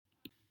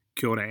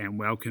Kia ora and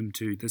welcome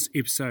to this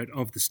episode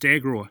of The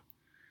Stag Roar.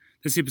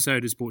 This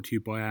episode is brought to you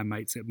by our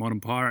mates at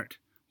Modern Pirate.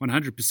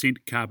 100%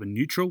 carbon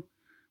neutral,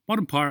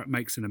 Modern Pirate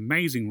makes an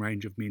amazing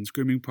range of men's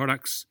grooming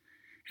products,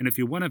 and if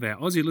you're one of our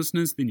Aussie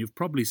listeners, then you've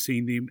probably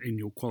seen them in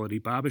your quality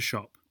barber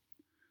shop.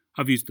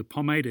 I've used the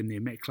pomade and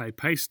their matte clay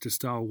paste to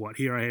style what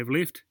hair I have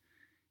left,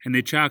 and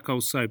their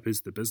charcoal soap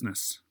is the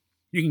business.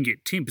 You can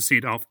get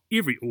 10% off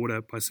every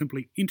order by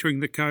simply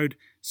entering the code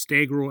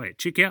STAGROAR at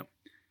checkout.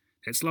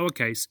 That's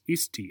lowercase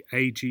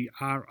STAGROAR.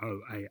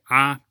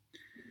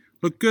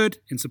 Look good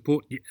and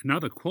support yet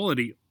another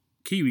quality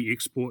Kiwi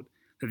export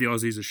that the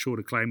Aussies are sure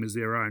to claim as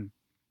their own.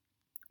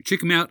 Check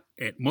them out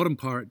at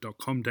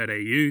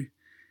modernpirate.com.au.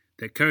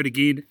 That code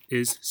again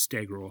is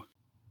STAGROAR.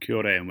 Kia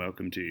ora and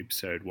welcome to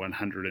episode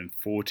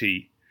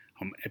 140.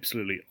 I'm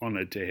absolutely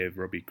honoured to have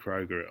Robbie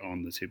Kröger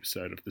on this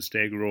episode of The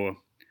Stag Roar.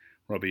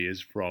 Robbie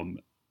is from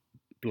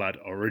Blood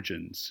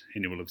Origins,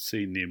 and you will have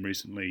seen them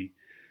recently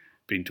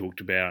being talked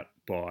about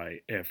by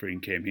our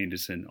friend Cam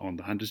Henderson on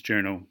the Hunters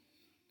Journal.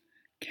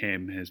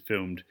 Cam has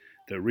filmed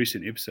the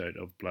recent episode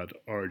of Blood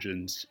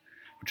Origins,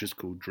 which is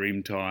called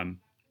Dreamtime,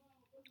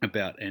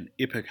 about an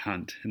epic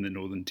hunt in the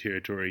Northern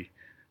Territory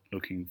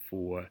looking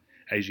for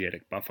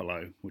Asiatic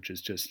buffalo, which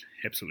is just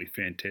absolutely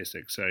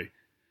fantastic. So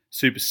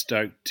super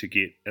stoked to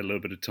get a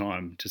little bit of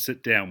time to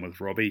sit down with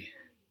Robbie.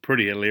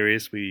 Pretty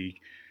hilarious. We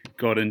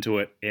got into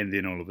it and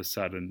then all of a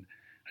sudden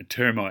a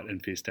termite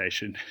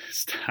infestation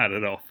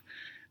started off.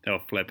 They were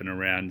flapping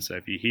around. So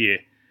if you hear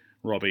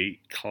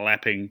Robbie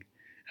clapping,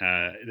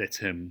 that's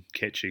him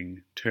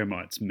catching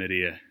termites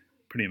mid-air.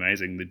 Pretty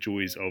amazing, the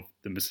joys of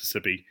the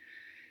Mississippi.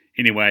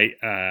 Anyway,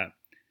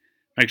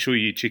 make sure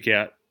you check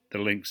out the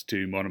links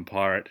to Modern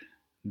Pirate.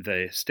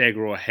 The Stag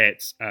Roar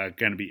hats are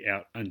going to be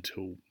out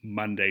until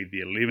Monday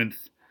the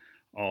 11th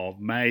of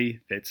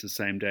May. That's the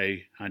same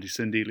day Auntie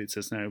Cindy lets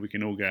us know we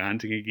can all go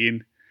hunting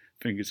again.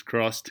 Fingers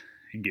crossed,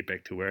 and get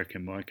back to work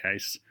in my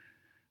case.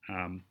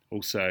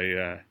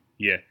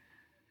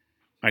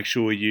 Make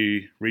sure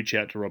you reach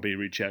out to Robbie,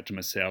 reach out to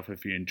myself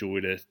if you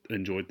enjoyed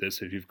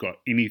this, if you've got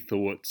any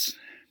thoughts.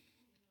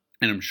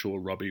 And I'm sure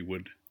Robbie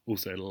would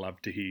also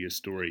love to hear your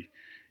story.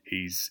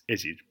 He's,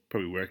 as you'd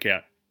probably work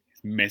out,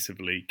 he's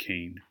massively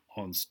keen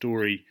on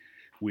story,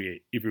 where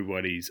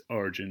everybody's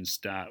origins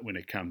start when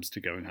it comes to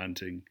going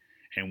hunting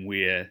and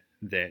where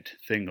that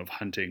thing of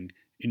hunting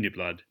in your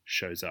blood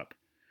shows up.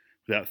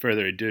 Without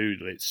further ado,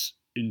 let's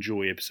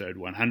enjoy episode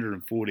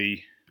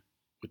 140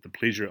 with the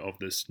pleasure of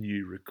this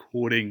new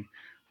recording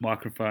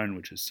microphone,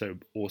 which is so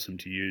awesome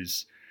to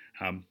use.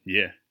 I'd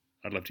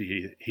love to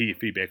hear your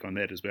feedback on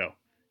that as well.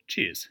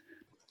 Cheers.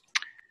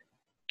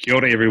 Kia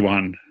ora,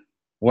 everyone.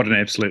 What an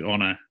absolute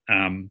honour.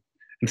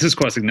 This is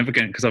quite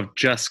significant because I've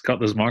just got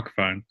this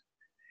microphone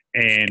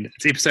and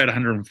it's episode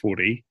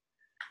 140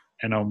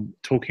 and I'm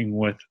talking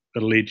with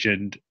the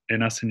legend,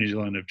 and us in New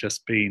Zealand have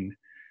just been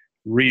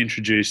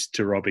reintroduced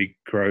to Robbie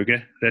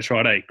Kröger. That's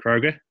right, eh,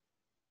 Kröger?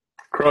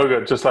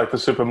 Kröger, just like the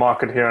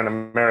supermarket here in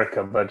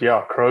America. But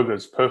yeah,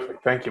 Kröger's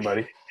perfect. Thank you,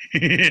 buddy.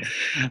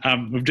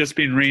 We've just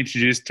been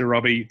reintroduced to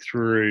Robbie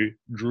through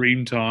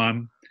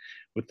Dreamtime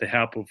with the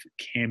help of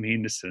Cam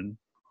Henderson.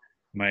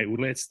 Mate, well,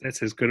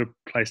 that's as good a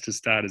place to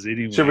start as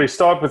anyone. Should we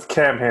start with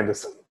Cam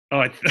Henderson?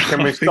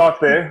 Can we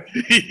start there?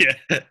 Yeah.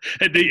 A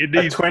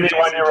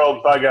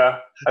 21-year-old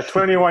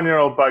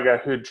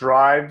bugger who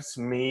drives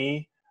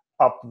me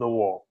up the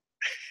wall.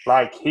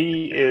 Like,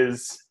 he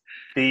is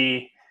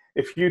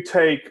if you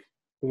take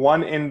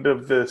one end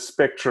of the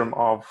spectrum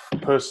of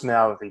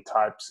personality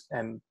types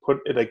and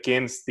put it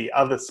against the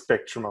other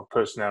spectrum of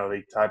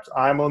personality types,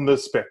 I'm on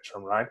this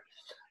spectrum, right?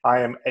 I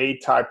am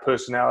A-type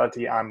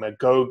personality. I'm a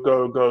go,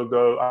 go, go,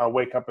 go. I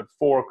wake up at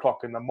 4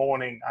 o'clock in the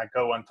morning. I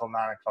go until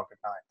 9 o'clock at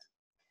night.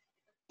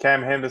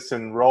 Cam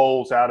Henderson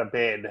rolls out of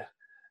bed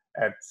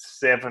at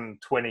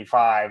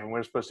 7:25, and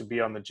we're supposed to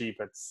be on the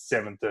Jeep at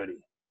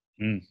 7:30.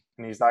 And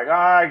he's like,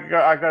 I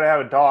got to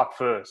have a dark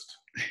first.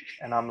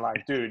 And I'm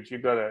like, dude, you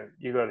gotta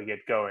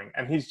get going.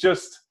 And he's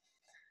just,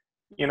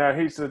 he's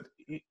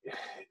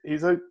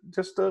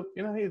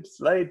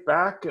laid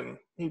back, and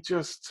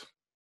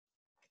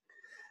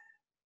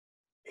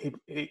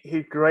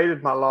he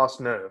grated my last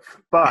nerve.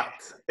 But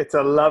it's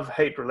a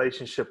love-hate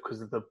relationship because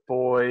the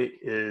boy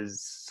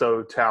is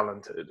so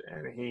talented,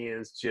 and he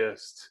is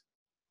just,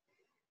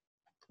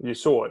 you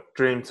saw it.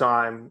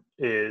 Dreamtime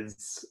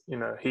is,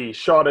 he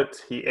shot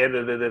it, he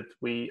edited it,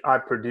 I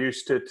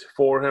produced it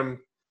for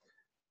him,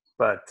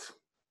 but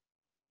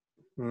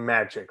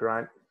magic,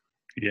 right?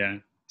 Yeah.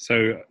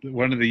 So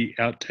one of the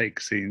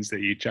outtake scenes that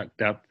you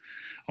chucked up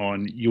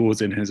on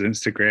yours and his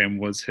Instagram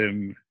was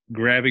him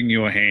grabbing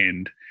your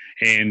hand.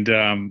 And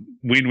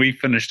when we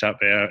finished up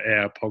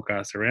our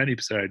podcast around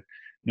episode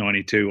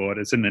 92, or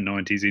it's in the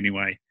 90s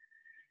anyway,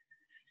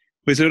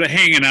 we're sort of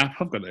hanging up.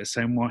 I've got those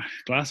same white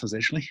glasses,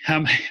 actually.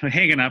 We're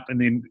hanging up,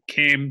 and then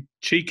Cam,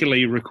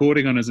 cheekily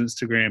recording on his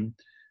Instagram,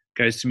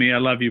 goes to me, I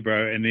love you,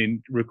 bro, and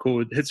then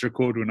hits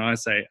record when I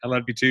say, I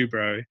love you too,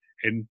 bro,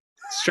 and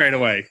straight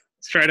away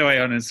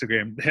on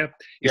Instagram.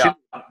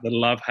 The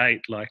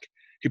love-hate, like,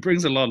 He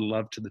brings a lot of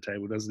love to the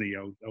table, doesn't he,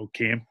 old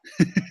Cam?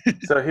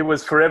 So he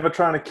was forever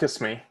trying to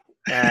kiss me,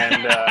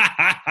 and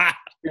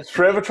he's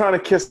forever trying to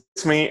kiss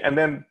me. And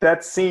then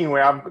that scene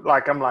where I'm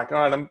like, all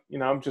right,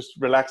 I'm just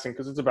relaxing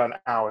because it's about an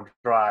hour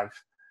drive.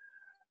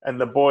 And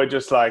the boy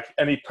just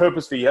and he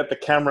purposely had the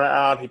camera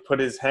out. He put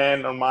his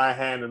hand on my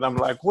hand, and I'm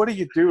like, "What are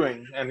you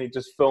doing?" And he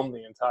just filmed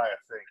the entire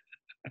thing.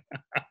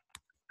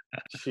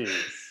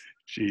 Jeez.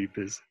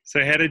 Jeepers.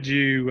 So how did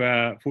you,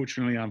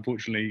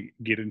 unfortunately,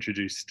 get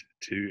introduced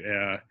to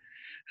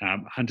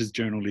our Hunter's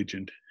Journal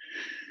legend?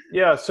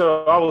 Yeah,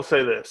 so I will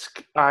say this.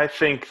 I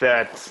think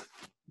that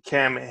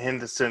Cam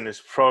Henderson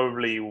is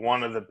probably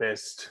one of the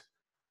best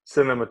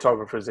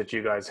cinematographers that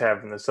you guys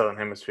have in the Southern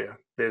Hemisphere.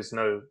 There's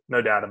no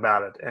doubt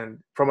about it. And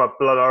from a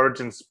Blood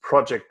Origins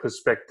project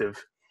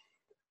perspective,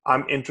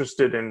 I'm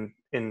interested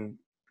in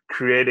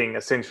creating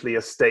essentially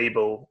a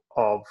stable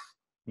of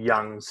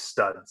young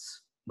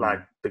studs, like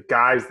the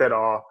guys that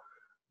are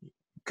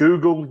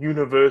Google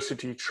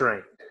University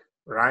trained,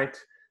 right?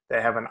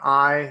 They have an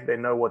eye, they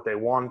know what they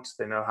want,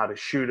 they know how to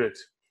shoot it,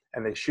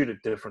 and they shoot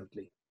it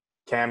differently.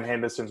 Cam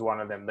Henderson's one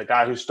of them. The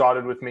guy who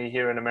started with me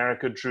here in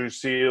America, Drew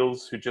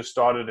Seals, who just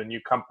started a new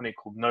company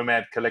called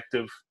Nomad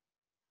Collective.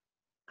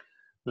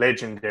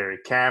 Legendary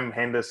Cam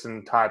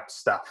Henderson type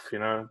stuff,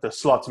 the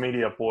Slots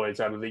Media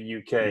boys out of the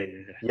UK,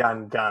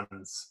 young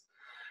guns.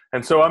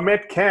 And so I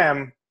met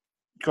Cam,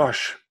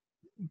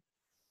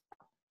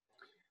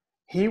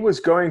 he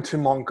was going to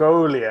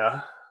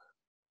Mongolia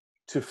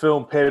to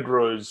film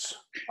Pedro's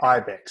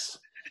Ibex.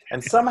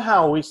 And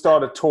somehow we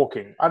started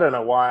talking. I don't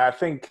know why. I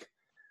think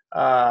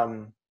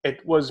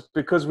it was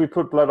because we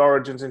put Blood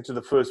Origins into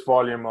the first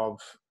volume of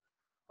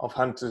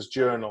Hunter's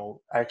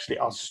Journal, actually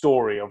our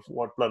story of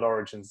what Blood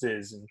Origins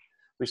is. And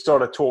we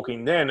started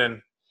talking then,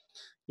 and,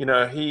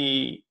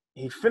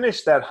 he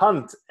finished that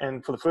hunt,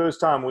 and for the first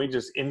time we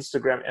just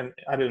Instagram, and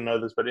I didn't know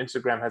this, but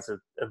Instagram has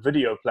a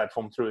video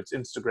platform through its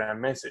Instagram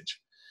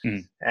message.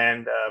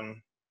 And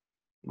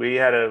we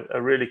had a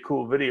really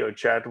cool video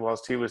chat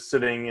whilst he was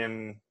sitting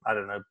in, I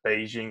don't know,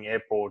 Beijing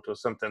airport or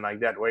something like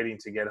that, waiting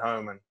to get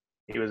home. And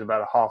he was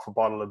about a half a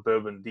bottle of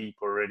bourbon deep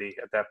already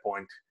at that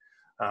point.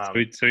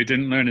 So he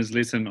didn't learn his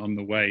lesson on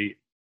the way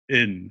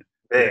in.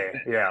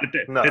 Yeah.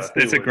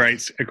 That's a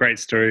great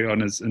story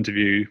on his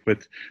interview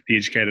with The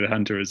Educated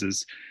Hunter, is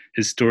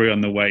his story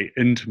on the way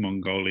into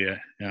Mongolia.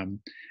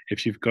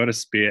 If you've got a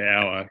spare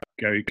hour,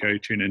 go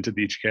tune into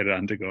The Educated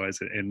Hunter, guys,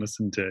 and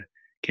listen to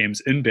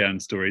Cam's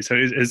inbound story. So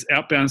his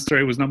outbound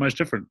story was not much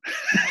different.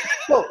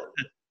 Well,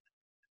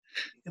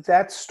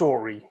 that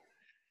story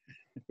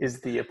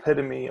is the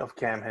epitome of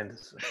Cam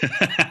Henderson.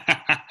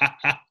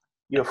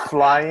 You're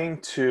flying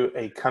to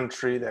a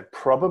country that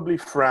probably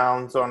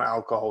frowns on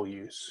alcohol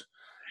use,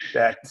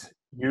 that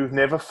you've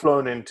never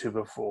flown into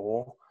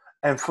before.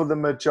 And for the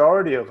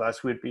majority of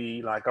us, we'd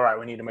be like, all right,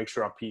 we need to make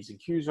sure our P's and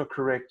Q's are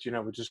correct.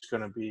 We're just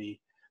going to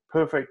be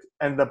perfect.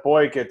 And the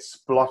boy gets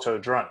blotto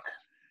drunk.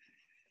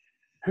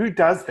 Who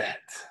does that?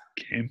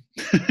 Cam.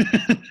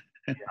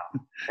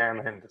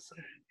 Cam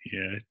Henderson.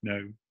 Yeah,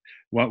 no.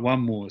 One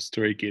more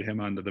story, get him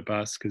under the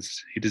bus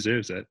because he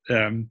deserves it.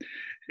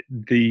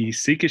 The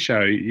Seeker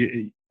show,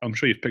 I'm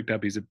sure you've picked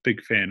up, he's a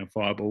big fan of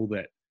Fireball,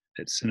 that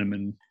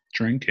cinnamon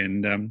drink,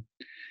 and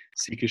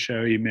Seeker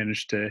show, he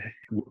managed to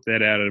whip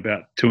that out at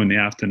about 2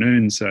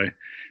 p.m. So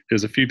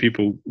there's a few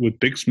people with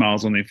big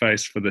smiles on their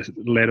face for the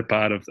latter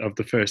part of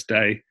the first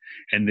day,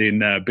 and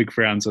then big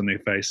frowns on their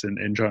face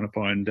and trying to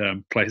find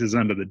places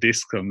under the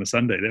desk on the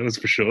Sunday. That was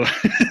for sure.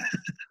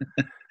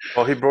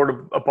 Well, he brought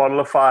a bottle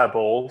of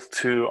Fireball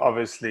to,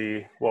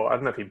 obviously, well, I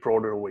don't know if he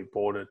brought it or we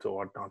bought it or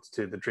whatnot,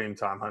 to the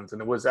Dreamtime hunt.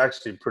 And it was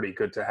actually pretty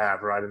good to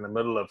have right in the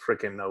middle of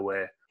freaking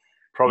nowhere.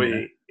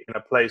 Probably in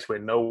a place where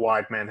no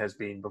white man has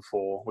been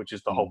before, which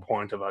is the whole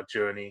point of our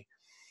journey.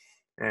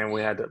 And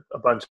we had a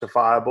bunch of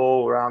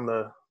Fireball around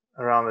the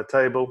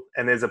table.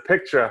 And there's a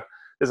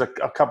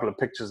couple of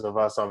pictures of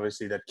us,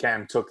 obviously, that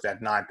Cam took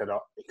that night that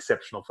are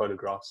exceptional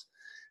photographs.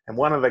 And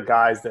one of the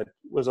guys that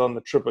was on the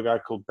trip, a guy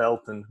called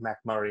Belton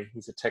McMurray,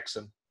 he's a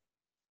Texan.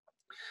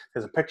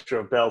 There's a picture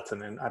of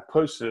Belton, and I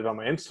posted it on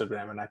my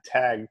Instagram, and on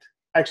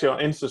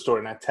Insta story,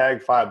 and I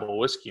tagged Fireball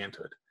Whiskey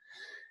into it.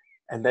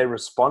 And they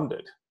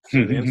responded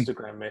through the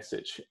Instagram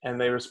message. And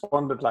they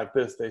responded like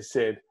this. They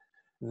said,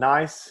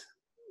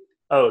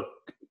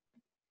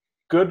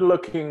 good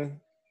looking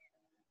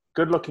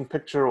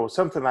picture or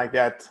something like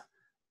that.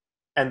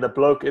 And the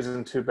bloke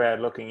isn't too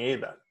bad looking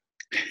either.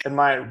 And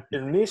my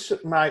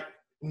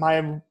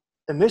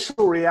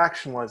initial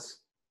reaction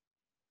was,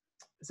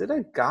 is it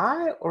a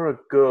guy or a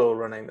girl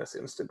running this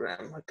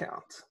Instagram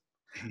account?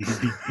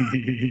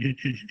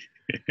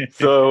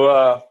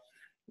 So,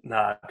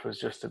 it was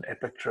just an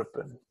epic trip.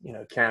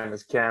 And, Cam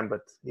is Cam,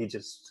 but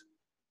he's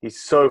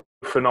so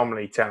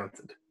phenomenally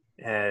talented.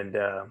 And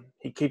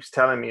he keeps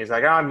telling me, he's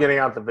like, I'm getting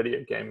out of the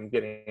video game.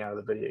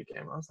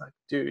 I was like,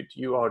 dude,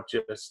 you are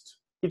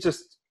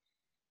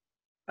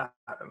I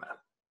don't know.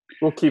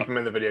 We'll keep him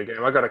in the video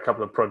game. I got a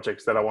couple of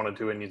projects that I want to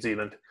do in New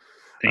Zealand.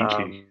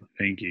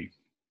 Thank you.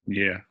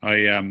 Yeah, I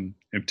am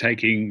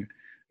taking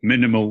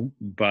minimal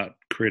but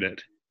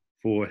credit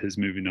before his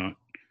movie night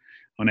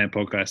on our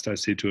podcast, I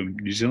said to him,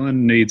 New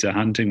Zealand needs a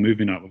hunting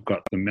movie night. We've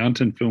got the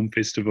Mountain Film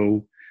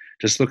Festival.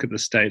 Just look at the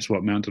states,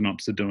 what mountain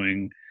ops are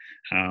doing,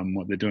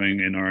 what they're doing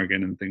in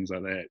Oregon and things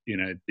like that.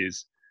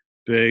 There's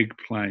big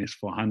place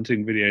for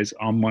hunting videos.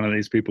 I'm one of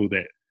these people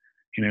that,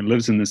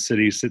 lives in the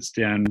city, sits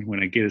down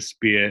when I get a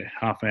spare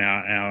half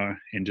hour,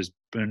 and just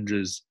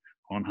binges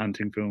on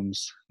hunting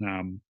films.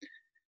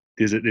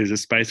 There's a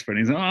space for it.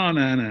 And he's like, oh,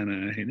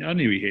 no. I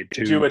knew he had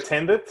two. Did you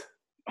attend it?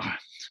 Oh,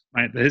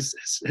 mate,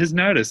 his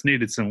notice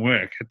needed some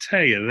work. I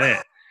tell you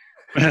that.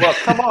 Well,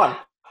 come on.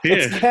 Yeah.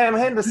 It's Cam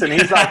Henderson.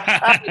 He's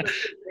like,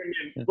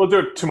 we'll do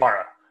it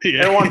tomorrow.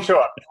 Yeah. Everyone show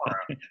up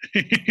tomorrow.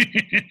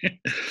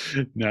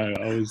 No,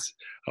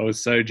 I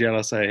was so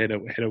jealous. I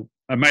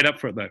made up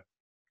for it though.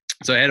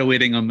 So I had a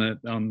wedding on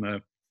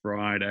the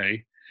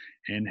Friday,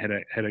 and had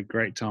a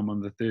great time on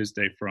the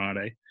Thursday,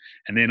 Friday,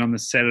 and then on the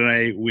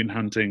Saturday went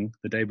hunting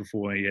the day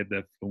before he had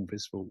the film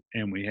festival,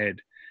 and we had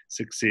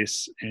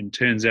success. And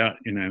turns out,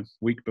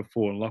 week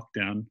before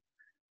lockdown,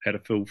 had a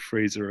full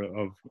freezer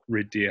of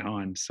red deer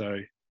hind, so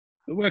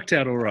it worked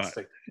out all right.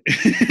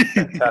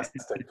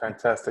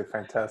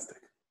 Fantastic.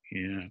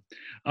 Yeah.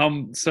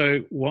 So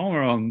while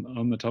we're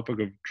on the topic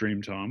of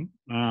Dreamtime,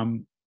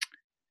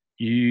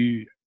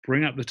 you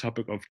bring up the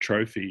topic of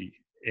trophy,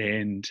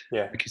 and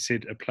like you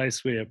said, a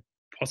place where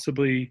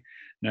possibly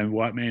no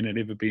white man had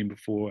ever been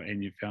before,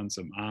 and you found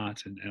some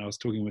art. And I was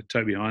talking with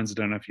Toby Hines. I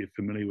don't know if you're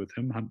familiar with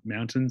him, Hunt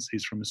Mountains.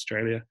 He's from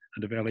Australia,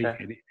 Hunter Valley.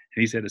 Okay. And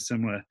he's had a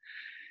similar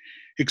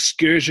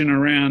excursion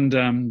around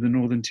the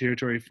Northern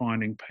Territory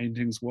finding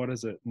paintings. What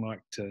is it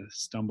like to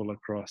stumble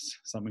across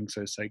something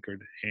so sacred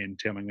and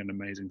telling an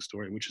amazing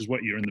story, which is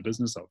what you're in the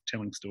business of,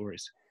 telling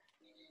stories?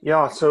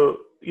 Yeah, so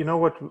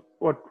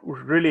what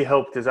really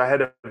helped is I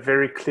had a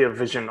very clear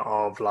vision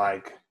of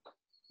like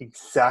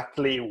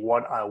exactly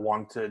what I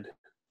wanted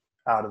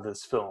out of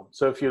this film.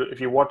 So if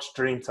you watch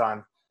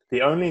Dreamtime,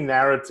 the only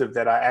narrative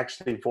that I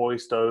actually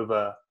voiced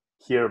over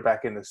here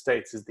back in the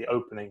States is the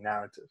opening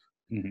narrative.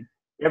 Mm-hmm.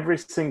 Every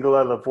single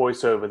other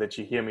voiceover that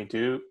you hear me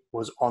do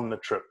was on the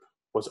trip,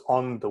 was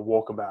on the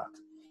walkabout.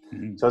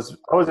 Mm-hmm. So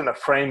I was in a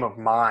frame of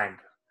mind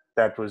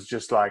that was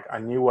just like, I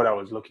knew what I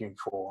was looking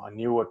for. I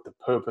knew what the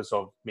purpose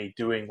of me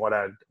doing what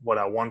I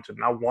wanted.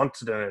 And I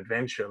wanted an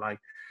adventure. Like,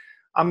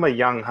 I'm a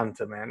young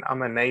hunter, man.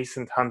 I'm a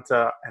nascent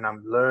hunter, and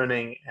I'm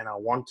learning, and I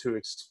want to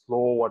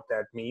explore what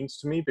that means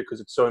to me,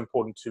 because it's so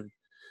important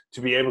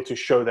to be able to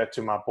show that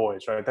to my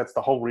boys, right? That's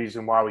the whole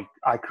reason why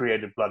I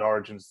created Blood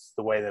Origins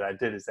the way that I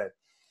did, is that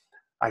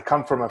I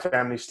come from a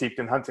family steeped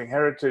in hunting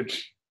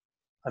heritage.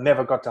 I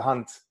never got to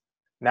hunt.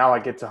 Now I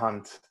get to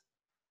hunt.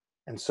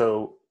 And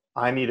so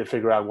I need to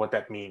figure out what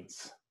that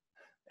means,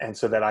 and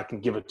so that I can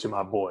give it to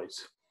my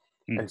boys.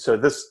 Mm. And so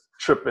this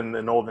trip in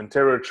the Northern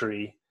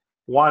Territory,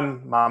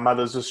 one, my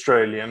mother's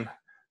Australian.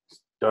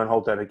 Don't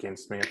hold that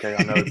against me, okay?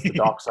 I know it's the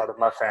dark side of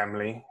my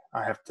family.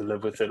 I have to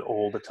live with it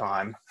all the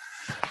time.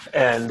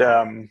 And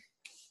I've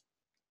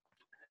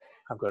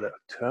got a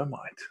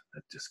termite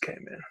that just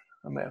came in.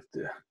 I may have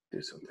to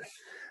do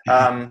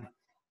something.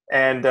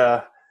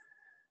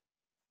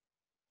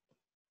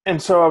 And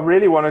so I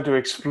really wanted to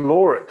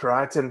explore it,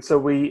 right? And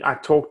so I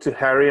talked to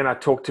Harry and I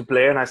talked to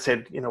Blair, and I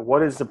said,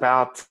 what is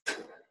about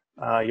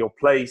your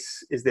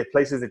place? Is there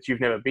places that you've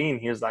never been?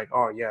 He was like,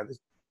 oh yeah, there's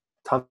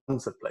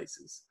tons of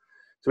places.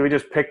 So we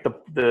just picked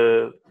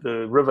the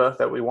river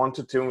that we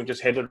wanted to, and we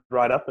just headed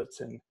right up it.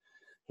 And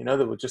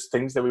there were just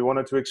things that we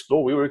wanted to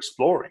explore. We were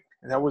exploring,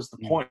 and that was the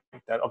point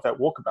of that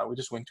walkabout. We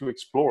just went to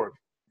explore it.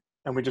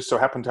 And we just so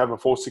happened to have a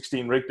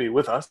 416 Rigby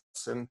with us,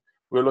 and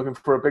we were looking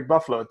for a big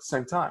buffalo at the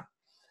same time.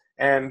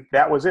 And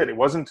that was it. It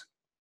wasn't,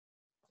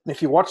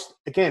 if you watch,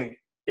 again,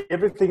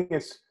 everything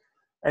is,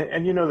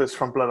 and you know this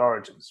from Blood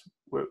Origins,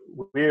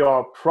 we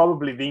are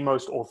probably the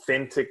most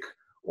authentic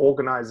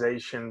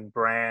organization,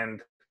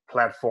 brand,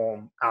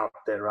 platform out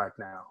there right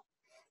now,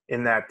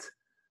 in that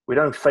we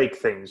don't fake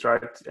things,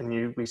 right?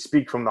 And we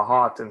speak from the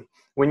heart. And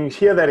when you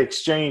hear that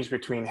exchange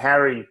between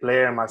Harry,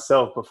 Blair, and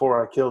myself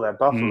before I kill that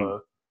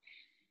buffalo,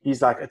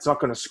 he's like, it's not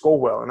going to score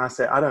well. And I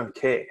say, I don't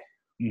care.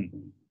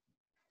 Mm-hmm.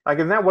 Like,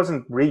 and that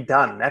wasn't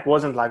redone. That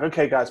wasn't like,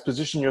 okay, guys,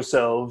 position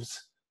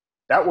yourselves.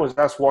 That was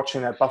us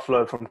watching that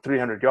buffalo from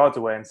 300 yards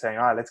away and saying,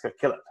 all right, let's go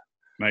kill it.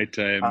 Mate,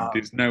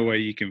 there's no way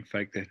you can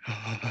fake that.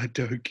 Oh, I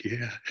don't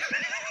care.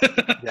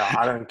 Yeah,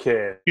 I don't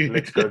care.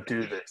 Let's go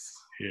do this.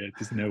 Yeah,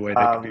 there's no way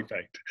that can be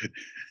faked.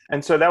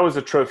 And so that was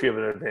a trophy of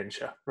an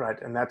adventure,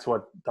 right? And that's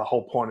what the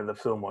whole point of the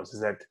film was, is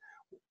that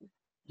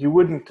you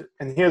wouldn't,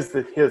 and here's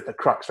the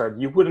crux, right?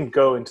 You wouldn't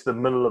go into the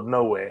middle of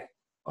nowhere,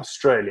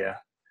 Australia,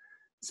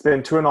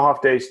 spend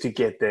 2.5 days to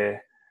get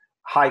there,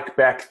 hike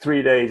back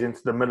 3 days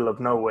into the middle of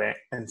nowhere,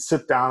 and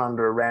sit down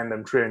under a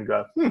random tree and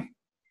go,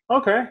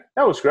 okay,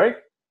 that was great,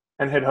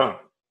 and head home.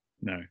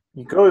 No.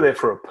 You go there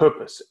for a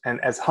purpose. And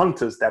as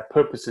hunters, that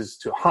purpose is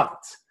to hunt.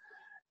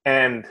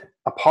 And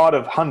a part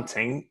of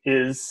hunting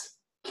is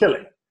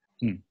killing.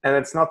 And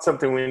it's not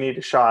something we need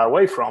to shy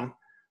away from,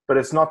 but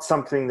it's not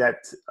something that,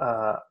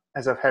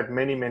 as I've had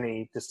many,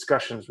 many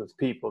discussions with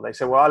people, they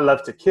say, well, I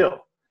love to kill.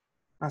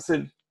 I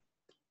said,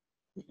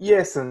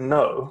 yes and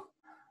no.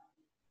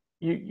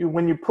 You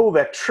when you pull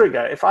that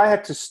trigger, if I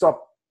had to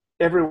stop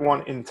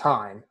everyone in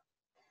time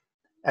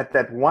at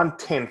that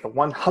 1/10 or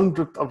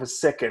 1/100th of a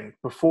second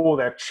before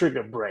that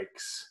trigger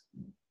breaks,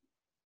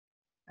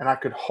 and I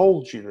could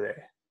hold you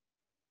there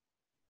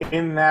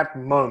in that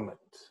moment,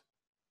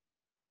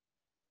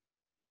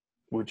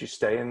 would you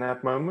stay in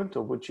that moment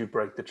or would you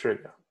break the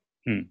trigger?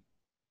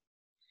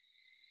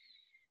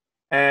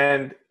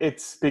 And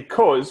it's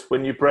because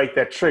when you break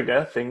that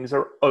trigger, things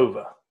are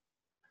over.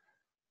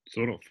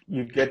 Sort of.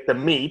 You get the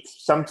meat.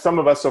 Some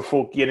of us are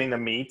for getting the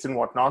meat and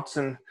whatnots,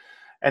 and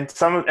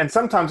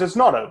sometimes it's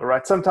not over,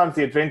 right? Sometimes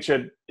the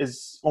adventure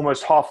is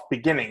almost half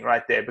beginning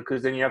right there,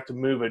 because then you have to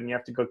move it and you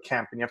have to go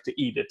camp and you have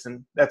to eat it,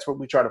 and that's what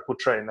we try to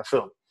portray in the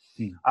film.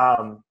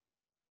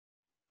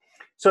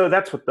 So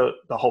that's what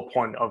the whole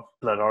point of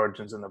Blood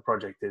Origins and the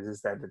project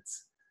is that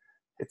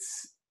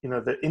it's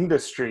the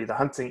industry, the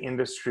hunting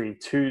industry,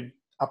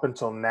 up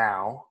until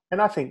now,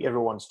 and I think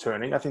everyone's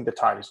turning. I think the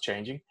tide is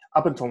changing.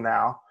 Up until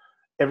now,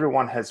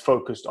 everyone has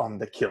focused on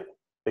the kill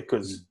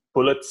because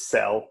bullets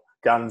sell,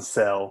 guns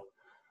sell,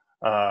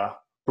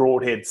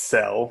 broadheads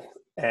sell,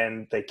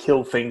 and they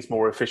kill things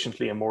more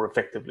efficiently and more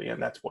effectively,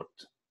 and that's what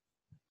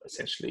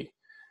essentially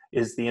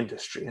is the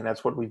industry, and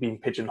that's what we've been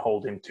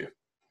pigeonholed into.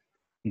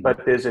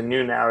 But there's a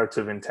new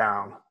narrative in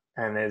town,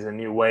 and there's a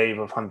new wave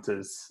of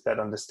hunters that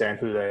understand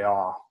who they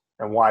are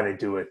and why they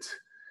do it,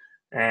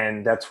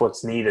 and that's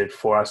what's needed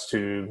for us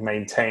to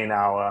maintain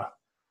our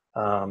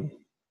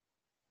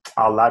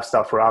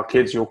lifestyle for our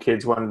kids, your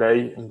kids one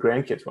day, and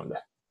grandkids one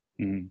day.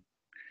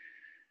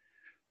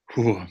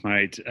 Oh,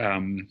 mate,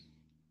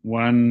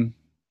 one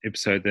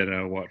episode that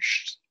I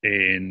watched,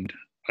 and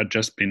I'd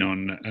just been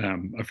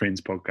on a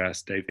friend's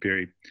podcast, Dave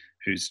Perry,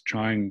 who's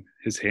trying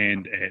his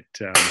hand at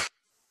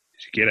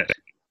did you get it?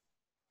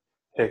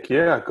 Heck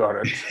yeah, I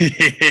got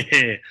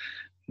it.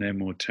 No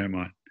more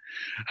termite.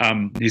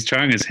 He's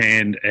trying his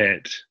hand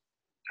at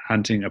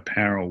hunting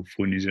apparel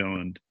for New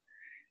Zealand,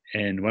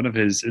 and one of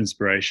his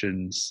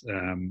inspirations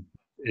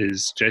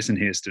is Jason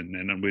Hairston,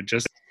 and we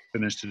just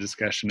finished a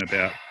discussion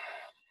about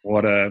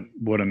what a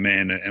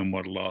man and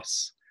what a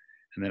loss.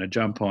 And then I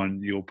jump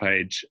on your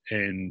page,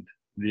 and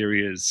there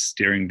he is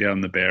staring down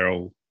the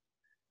barrel,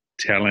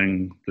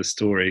 telling the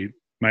story.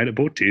 Mate, it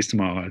brought tears to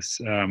my eyes.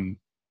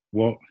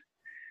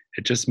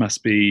 It just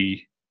must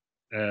be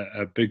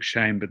a big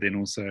shame, but then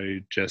also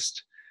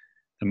just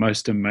the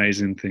most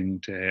amazing thing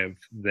to have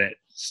that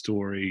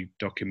story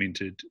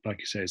documented, like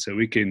you say, so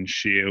we can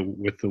share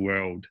with the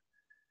world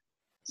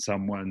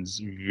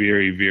someone's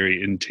very,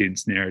 very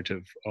intense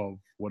narrative of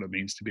what it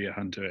means to be a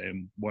hunter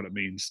and what it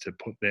means to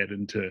put that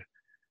into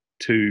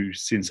two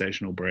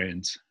sensational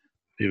brands.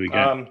 There we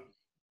go.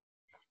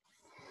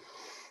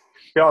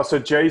 Yeah, so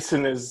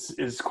Jason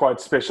is quite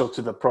special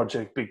to the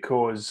project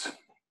because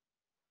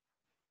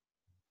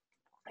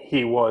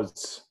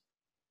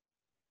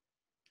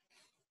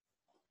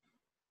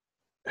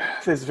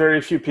there's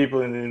very few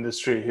people in the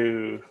industry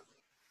who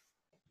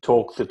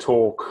talk the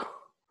talk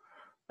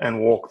and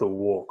walk the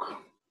walk,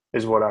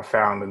 is what I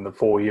found in the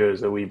 4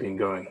 years that we've been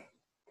going.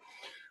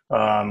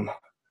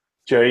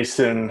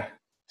 Jason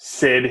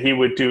said he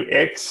would do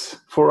X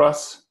for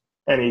us,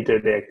 and he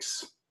did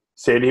X.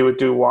 Said he would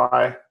do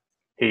Y,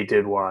 he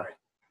did Y.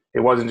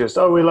 It wasn't just,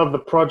 oh, we love the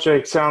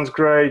project, sounds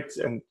great,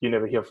 and you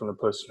never hear from the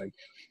person again.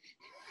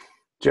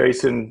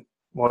 Jason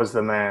was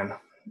the man,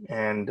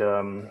 and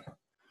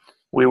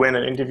we went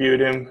and interviewed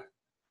him.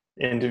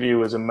 The interview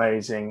was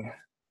amazing.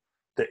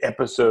 The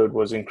episode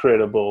was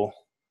incredible,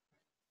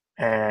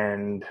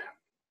 and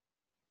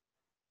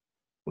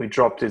we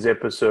dropped his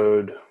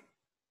episode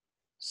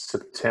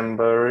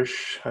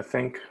September-ish, I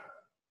think.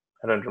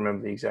 I don't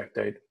remember the exact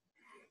date.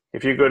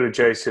 If you go to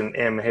Jason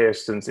M.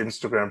 Hairston's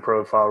Instagram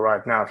profile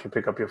right now, if you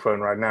pick up your phone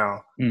right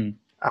now,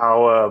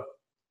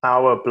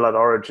 our Blood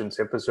Origins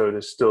episode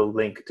is still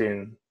linked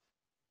in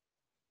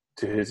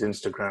to his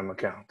Instagram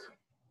account.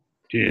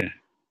 Yeah.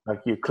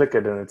 Like you click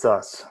it and it's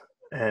us.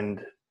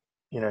 And,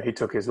 he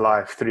took his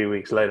life 3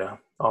 weeks later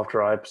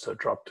after our episode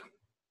dropped.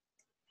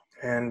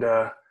 And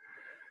it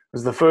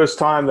was the first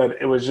time that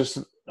it was just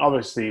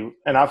obviously,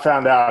 and I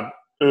found out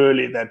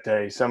early that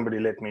day, somebody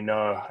let me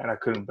know and I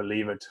couldn't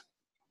believe it.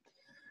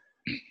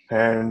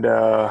 And,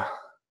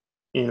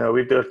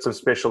 we've got some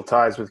special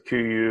ties with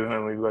QU,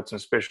 and we've got some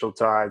special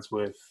ties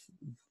with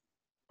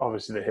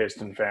obviously the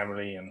Hairston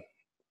family. And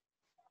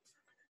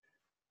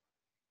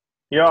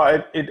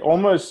yeah, it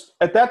almost,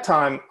 at that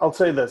time, I'll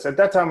say this, at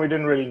that time we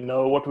didn't really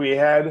know what we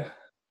had.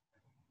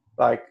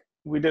 Like,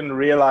 we didn't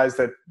realize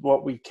that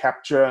what we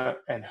capture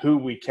and who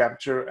we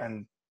capture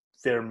and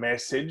their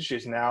message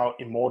is now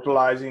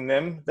immortalizing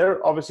them.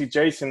 Obviously,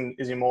 Jason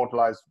is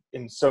immortalized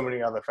in so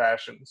many other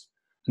fashions.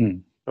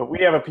 But we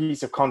have a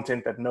piece of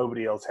content that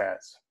nobody else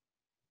has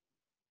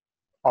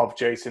of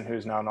Jason,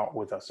 who's now not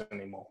with us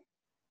anymore.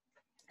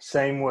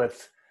 Same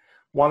with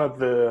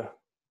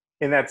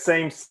in that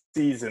same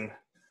season,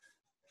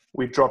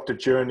 we dropped a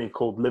journey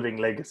called Living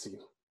Legacy.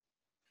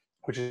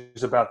 which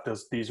is about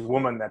these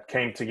women that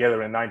came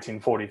together in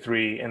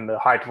 1943 in the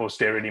height of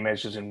austerity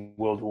measures in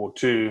World War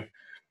II.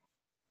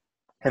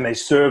 And they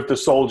served the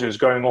soldiers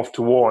going off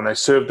to war, and they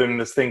served them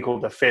this thing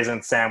called the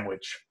pheasant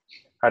sandwich.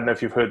 I don't know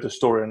if you've heard the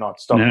story or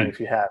not. Stop me if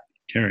you have.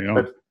 Carry on.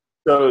 But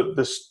so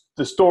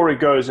the story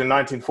goes, in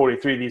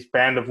 1943, these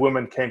band of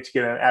women came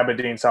together in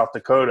Aberdeen, South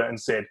Dakota, and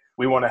said,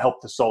 we want to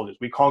help the soldiers.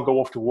 We can't go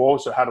off to war,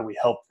 so how do we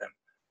help them?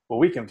 Well,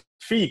 we can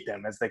feed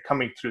them as they're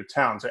coming through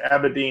town. So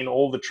Aberdeen,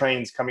 all the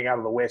trains coming out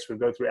of the west would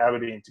go through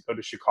Aberdeen to go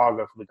to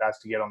Chicago for the guys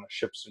to get on the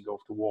ships and go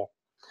off to war.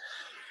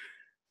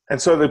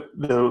 And so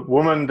the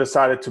woman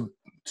decided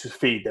to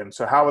feed them.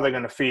 So how are they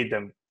going to feed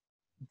them?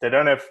 They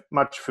don't have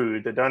much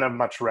food. They don't have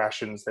much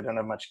rations. They don't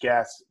have much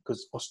gas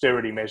because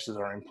austerity measures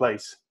are in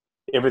place.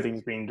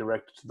 Everything's being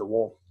directed to the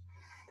war.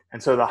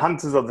 And so the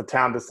hunters of the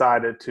town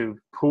decided to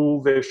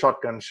pool their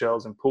shotgun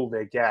shells and pool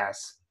their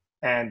gas.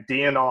 And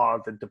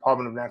DNR, the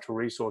Department of Natural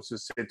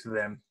Resources, said to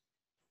them,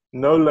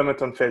 no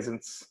limit on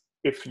pheasants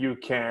if you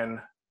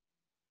can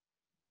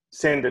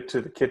send it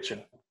to the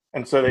kitchen.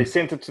 And so they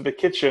sent it to the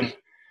kitchen.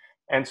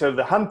 And so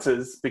the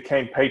hunters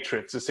became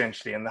patriots,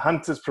 essentially. And the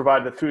hunters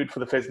provided the food for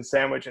the pheasant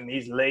sandwich, and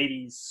these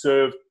ladies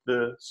served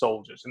the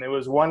soldiers. And there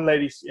was one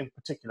lady in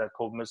particular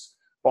called Miss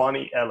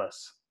Bonnie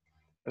Ellis.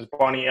 Miss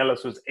Bonnie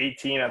Ellis was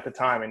 18 at the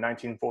time in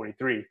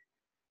 1943,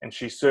 and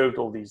she served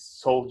all these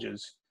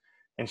soldiers.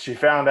 And she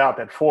found out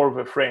that 4 of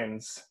her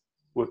friends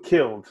were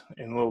killed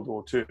in World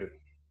War II.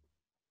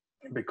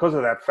 And because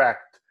of that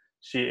fact,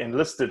 she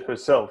enlisted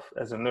herself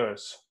as a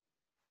nurse.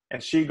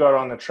 And she got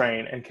on the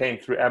train and came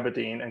through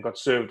Aberdeen and got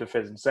served a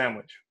pheasant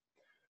sandwich.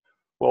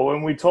 Well,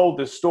 when we told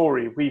this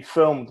story, we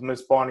filmed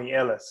Miss Bonnie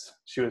Ellis.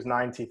 She was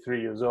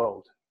 93 years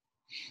old.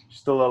 She's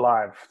still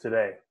alive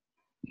today.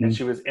 And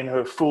she was in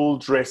her full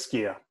dress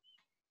gear.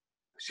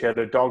 She had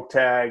her dog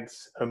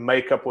tags. Her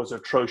makeup was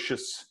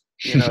atrocious.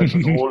 You know, it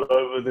was all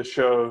over the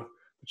show.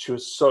 But she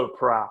was so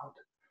proud.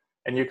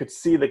 And you could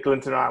see the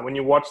glint in her eye. When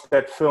you watch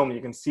that film, you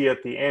can see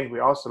at the end,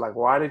 we asked her, like,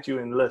 why did you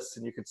enlist?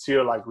 And you could see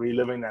her, like,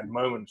 reliving that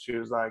moment. She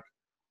was like,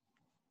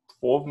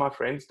 4 of my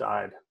friends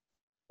died.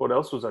 What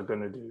else was I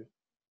going to do?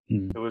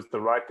 It was the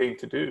right thing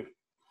to do.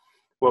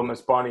 Well, Miss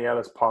Bonnie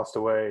Ellis passed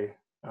away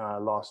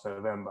last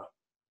November.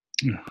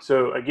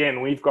 So,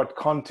 again, we've got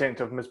content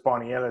of Miss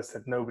Bonnie Ellis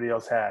that nobody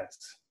else has.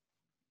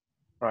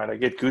 Right? I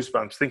get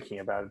goosebumps thinking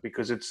about it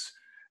because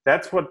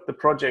that's what the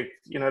project,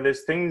 you know,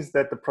 there's things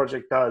that the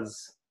project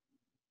does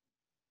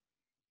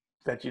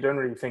that you don't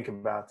really think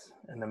about,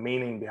 and the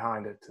meaning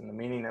behind it, and the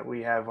meaning that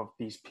we have of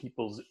these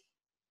people's,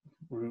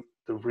 the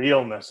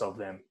realness of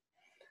them.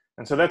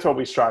 And so that's what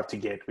we strive to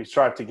get. We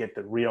strive to get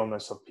the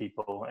realness of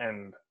people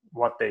and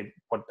what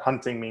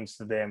hunting means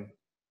to them.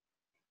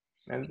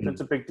 And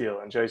that's a big deal.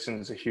 And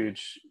Jason's a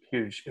huge,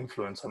 huge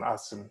influence on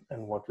us and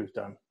what we've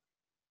done.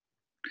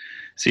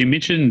 So you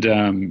mentioned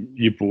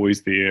your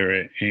boys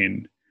there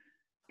and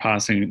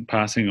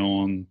passing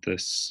on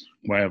this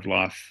way of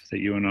life that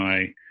you and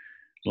I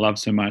love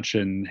so much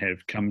and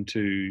have come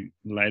to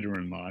later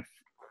in life.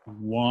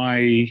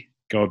 Why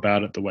go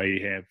about it the way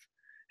you have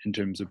in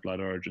terms of Blood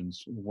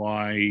Origins?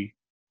 Why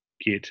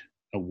get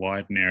a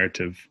wide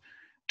narrative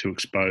to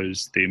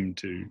expose them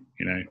to,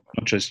 you know,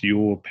 not just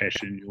your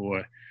passion,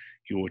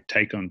 your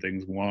take on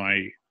things?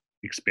 Why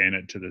expand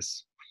it to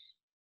this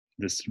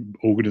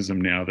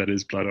organism now that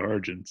is Blood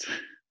Origins?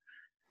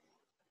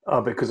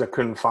 Because I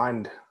couldn't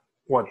find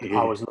what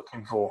I was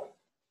looking for.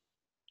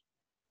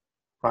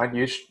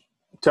 Right?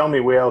 Tell me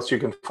where else you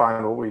can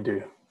find what we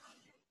do.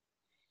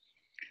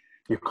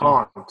 You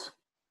can't.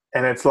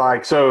 And it's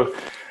like, so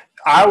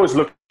I was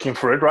looking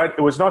for it, right?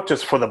 It was not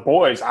just for the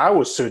boys. I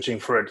was searching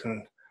for it.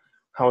 And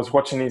I was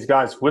watching these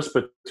guys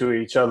whisper to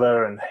each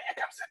other, and here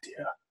comes the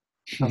deer.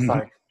 I was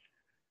like,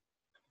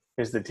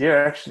 is the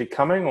deer actually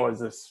coming, or is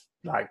this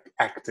like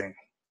acting?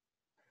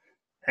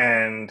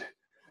 And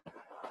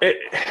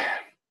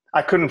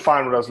I couldn't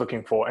find what I was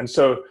looking for. And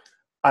so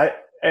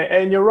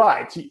and you're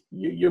right.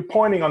 You're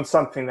pointing on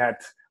something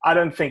that I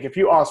don't think, if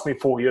you asked me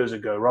 4 years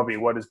ago, Robbie,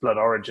 what is Blood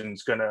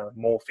Origins going to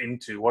morph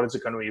into? What is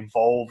it going to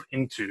evolve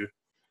into?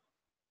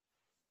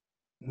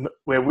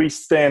 Where we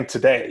stand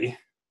today,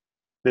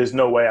 there's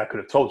no way I could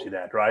have told you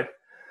that, right?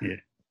 Yeah.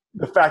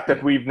 The fact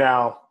that we've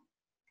now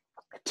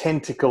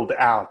tentacled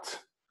out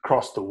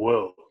across the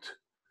world,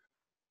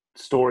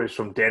 stories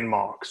from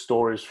Denmark,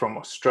 stories from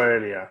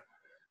Australia,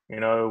 you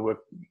know,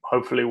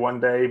 hopefully one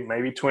day,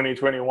 maybe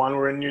 2021,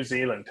 we're in New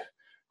Zealand,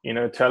 you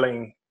know,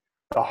 telling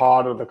the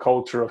heart of the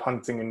culture of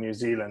hunting in New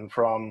Zealand,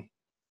 from,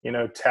 you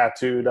know,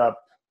 tattooed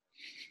up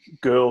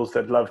girls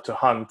that love to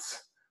hunt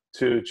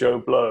to Joe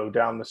Blow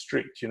down the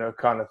street, you know,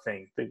 kind of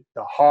thing. The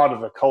heart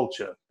of the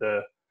culture,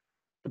 the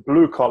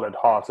blue-collared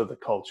heart of the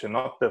culture,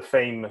 not the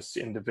famous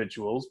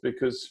individuals,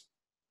 because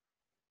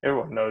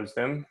everyone knows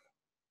them.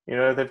 You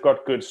know, they've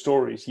got good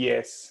stories,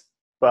 yes,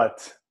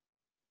 but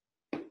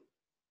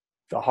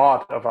the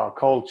heart of our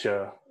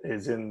culture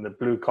is in the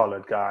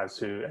blue-collared guys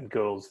and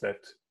girls that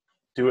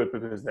do it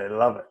because they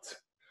love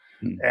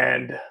it.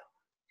 And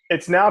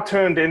it's now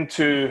turned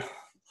into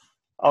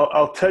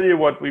I'll tell you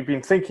what, we've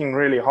been thinking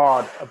really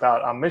hard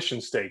about our mission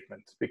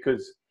statement,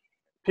 because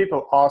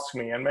people ask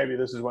me, and maybe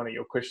this is one of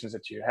your questions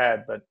that you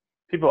had, but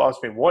people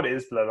ask me, what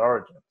is Blood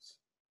Origins?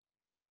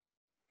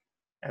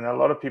 And a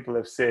lot of people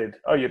have said,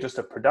 oh, you're just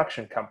a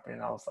production company.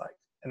 And I was like,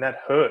 and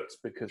that hurts,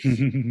 because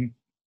we're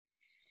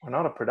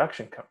not a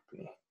production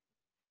company.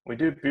 We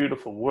do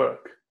beautiful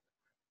work,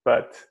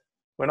 but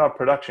we're not a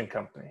production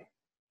company.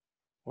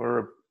 We're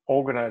an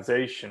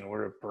organization,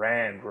 we're a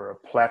brand, we're a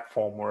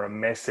platform, we're a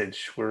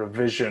message, we're a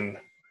vision,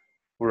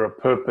 we're a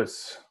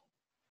purpose.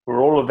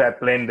 We're all of that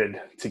blended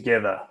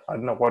together. I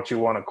don't know what you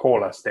want to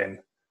call us then,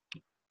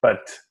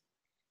 but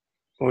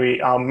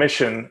our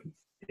mission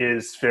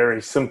is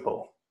very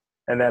simple,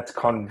 and that's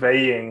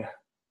conveying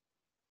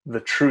the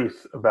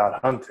truth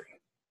about hunting.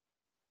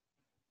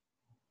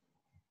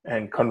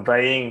 And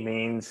conveying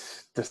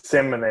means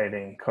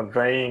disseminating,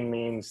 conveying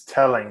means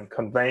telling,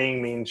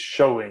 conveying means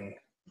showing.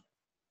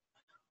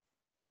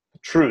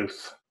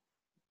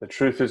 The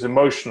truth is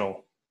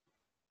emotional.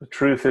 The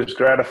truth is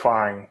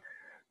gratifying.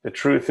 The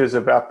truth is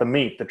about the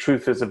meat. The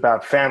truth is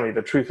about family.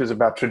 The truth is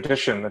about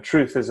tradition. The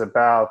truth is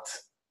about,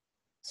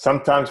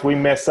 sometimes we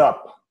mess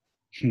up.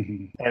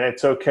 And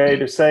it's okay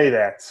to say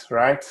that,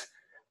 right?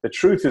 The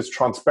truth is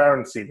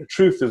transparency. The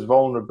truth is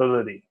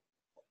vulnerability.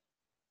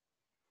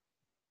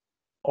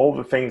 All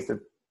the things that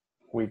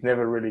we've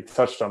never really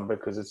touched on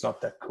because it's not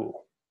that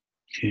cool.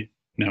 Yeah.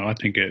 No, I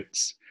think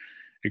it's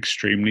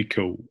extremely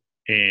cool.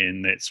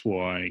 And that's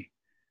why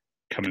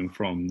coming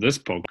from this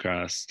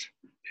podcast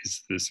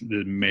is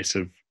the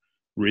massive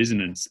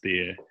resonance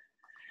there.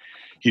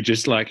 You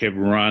just have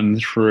run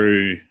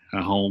through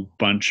a whole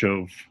bunch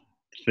of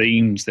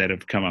themes that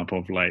have come up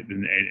of late,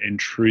 and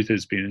truth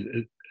has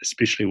been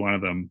especially one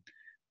of them.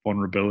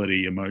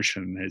 Vulnerability,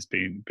 emotion has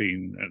been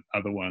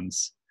other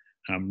ones.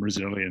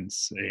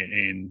 Resilience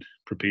and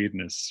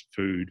preparedness,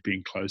 food,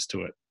 being close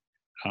to it.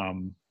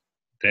 Man,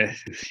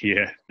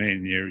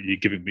 you're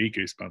giving me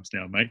goosebumps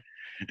now, mate.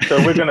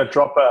 So we're gonna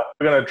drop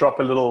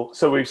a little.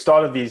 So we've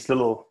started these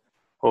little.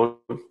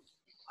 Well,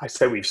 I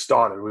say we've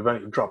started. We've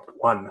only dropped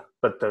one,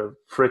 but the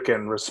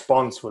freaking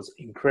response was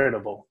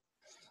incredible.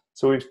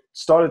 So we've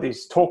started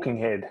these talking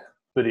head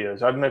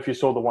videos. I don't know if you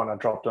saw the one I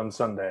dropped on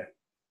Sunday.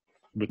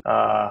 With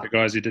the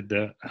guys you did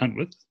the hunt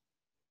with?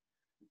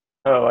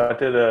 Oh, I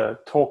did a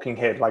talking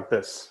head like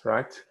this,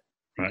 right?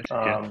 Right.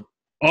 Yeah.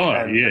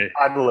 The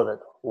title of it,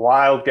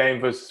 Wild Game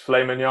versus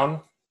Filet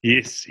Mignon.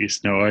 Yes.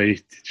 No, I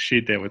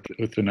shared that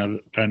with another,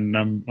 and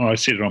I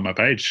shared it on my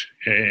page.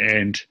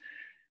 And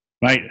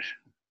mate,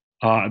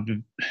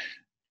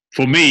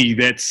 for me,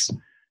 that's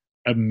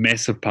a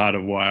massive part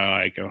of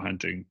why I go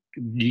hunting.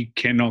 You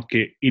cannot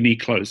get any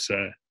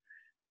closer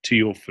to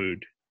your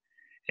food.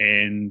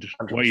 And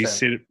 100%.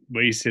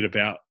 what you said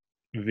about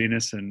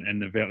venison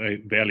and the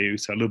value.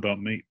 So a little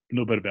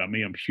bit about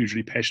me. I'm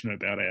hugely passionate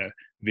about our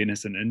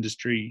venison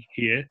industry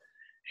here,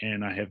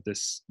 and I have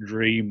this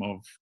dream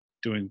of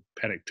doing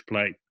paddock to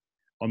plate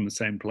on the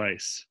same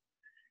place.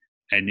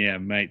 And yeah,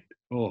 mate.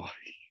 Oh,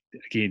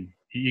 again,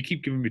 you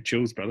keep giving me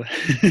chills, brother.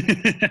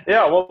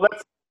 Yeah, well,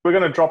 we're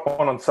going to drop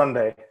one on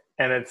Sunday,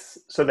 and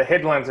so the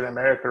headlines in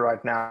America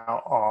right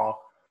now are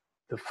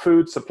the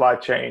food supply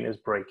chain is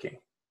breaking.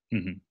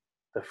 Mm-hmm.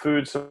 The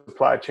food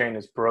supply chain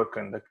is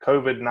broken. The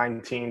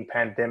COVID-19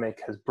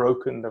 pandemic has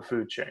broken the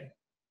food chain.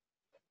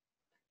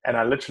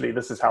 And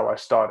this is how I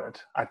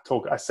started. I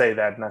say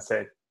that and I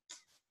say,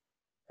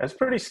 that's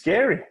pretty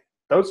scary.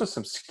 Those are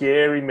some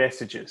scary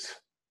messages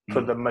for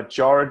the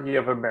majority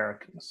of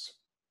Americans.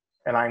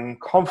 And I'm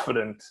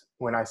confident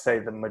when I say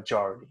the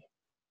majority,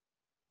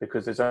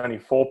 because there's only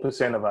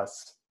 4% of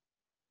us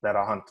that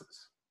are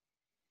hunters.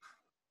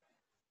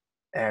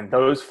 And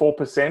those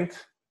 4%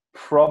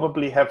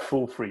 probably have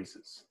full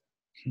freezers.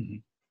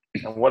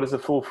 Mm-hmm. And what does a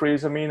full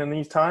freezer mean in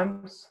these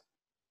times?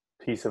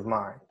 Peace of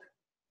mind.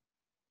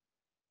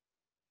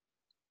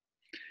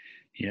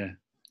 Yeah,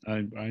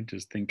 I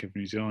just think of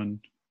New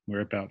Zealand,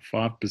 we're about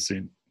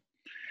 5%,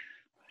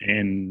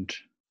 and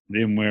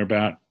then we're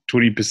about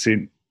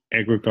 20%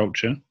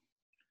 agriculture.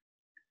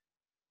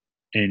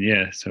 And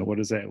yeah, so what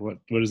does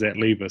that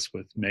leave us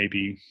with?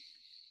 Maybe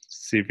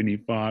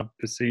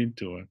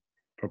 75% or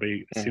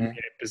probably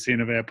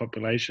 78% of our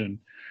population,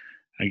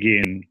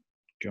 again,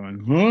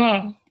 going,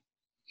 ah.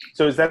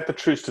 So is that the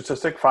true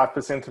statistic?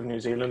 5% of New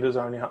Zealanders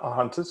only are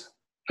hunters?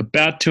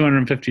 About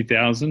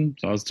 250,000.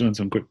 So I was doing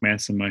some quick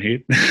maths in my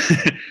head.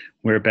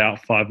 We're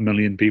about 5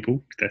 million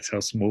people. That's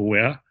how small we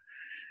are.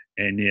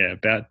 And yeah,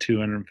 about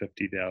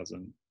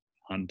 250,000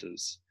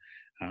 hunters.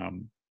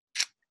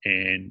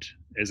 And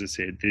as I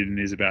said, then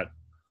there's about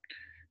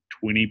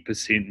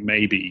 20%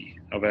 maybe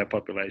of our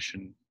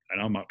population,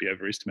 and I might be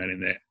overestimating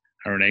that,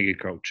 are in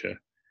agriculture.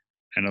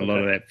 And a lot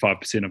of that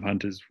 5% of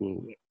hunters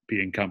will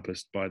be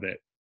encompassed by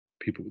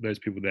those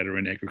people that are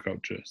in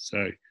agriculture.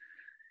 So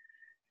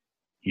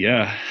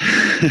yeah,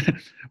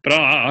 but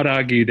I'd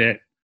argue that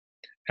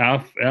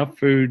our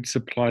food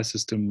supply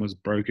system was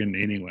broken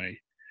anyway.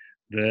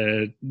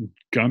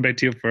 Going back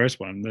to your first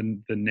one,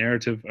 the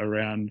narrative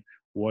around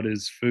what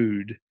is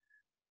food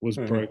was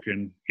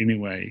broken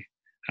anyway.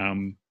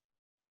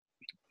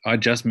 I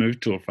just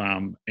moved to a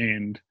farm,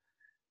 and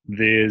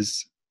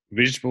there's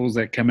vegetables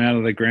that come out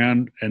of the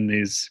ground, and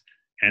there's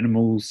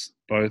animals,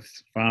 both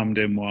farmed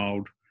and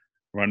wild,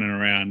 running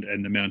around,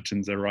 and the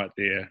mountains are right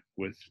there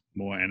with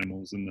more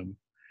animals in them.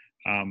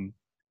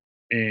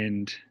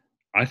 And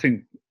I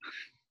think,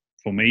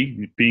 for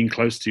me, being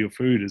close to your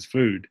food is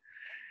food.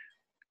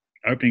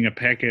 Opening a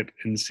packet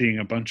and seeing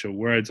a bunch of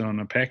words on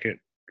a packet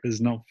is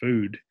not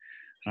food.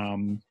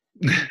 And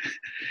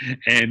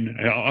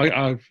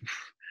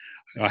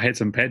I had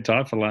some pad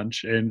thai for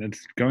lunch, and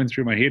it's going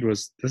through my head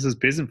was, this is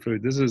peasant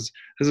food. This is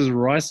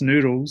rice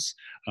noodles,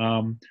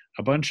 a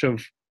bunch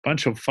of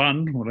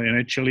fun,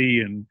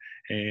 chili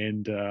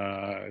and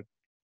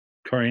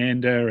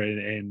coriander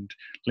and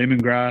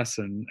lemongrass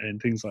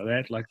and things like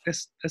that. Like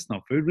that's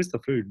not food. Where's the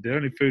food? The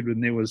only food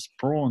when there was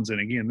prawns, and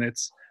again,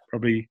 that's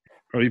probably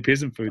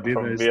peasant food.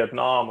 From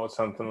Vietnam or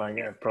something like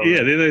that. Probably.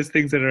 Yeah, they're those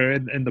things that are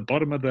in the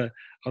bottom of the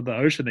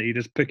ocean that you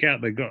just pick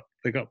out. They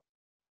got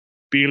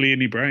barely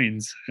any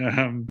brains.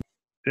 And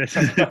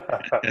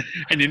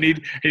you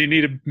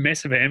need a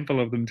massive handful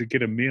of them to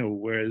get a meal.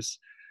 Whereas,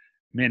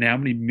 man, how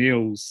many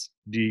meals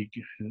do you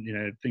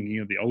thinking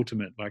of the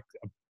ultimate, like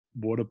a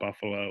water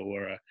buffalo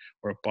or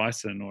a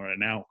bison or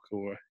an elk,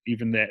 or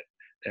even that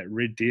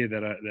red deer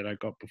that I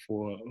got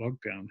before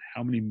lockdown?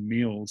 How many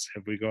meals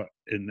have we got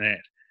in that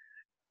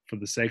for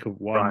the sake of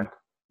one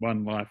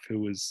life who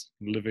was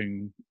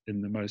living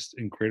in the most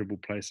incredible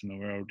place in the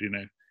world?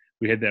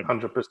 We had that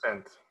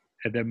 100%.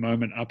 Had that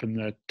moment up in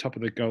the top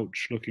of the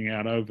gulch, looking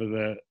out over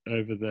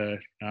the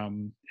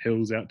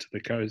hills out to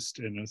the coast,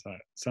 and it was like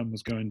sun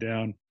was going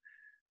down.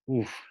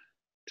 Oof!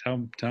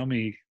 Tell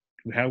me,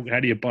 how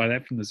do you buy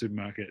that from the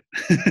supermarket?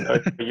 No,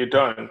 you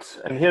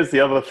don't. And here's the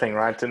other thing,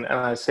 right? And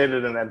I said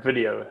it in that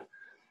video.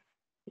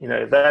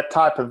 That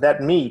type of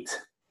that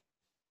meat,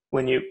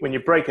 when you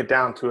break it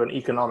down to an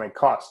economic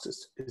cost,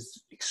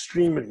 is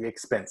extremely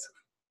expensive,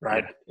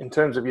 right? Yeah. In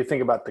terms of, you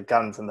think about the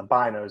guns and the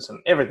binos and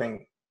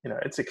everything.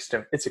 It's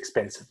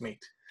expensive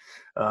meat.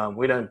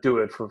 We don't do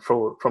it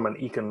from an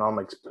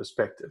economics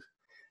perspective.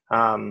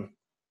 And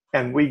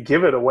we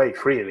give it away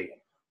freely.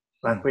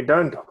 Like we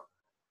don't,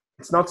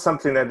 it's not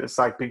something that it's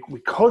like,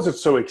 because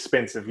it's so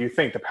expensive, you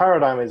think the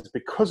paradigm is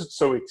because it's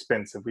so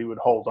expensive, we would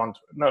hold on to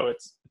it. No,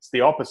 it's the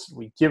opposite.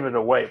 We give it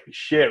away. We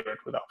share it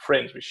with our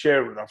friends. We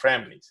share it with our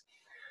families.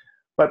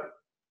 But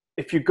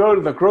if you go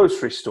to the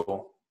grocery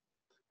store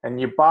and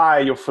you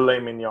buy your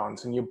filet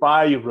mignons and you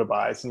buy your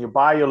ribeyes and you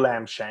buy your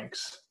lamb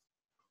shanks,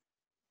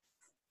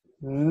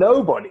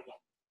 nobody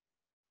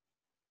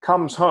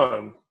comes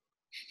home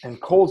and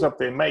calls up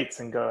their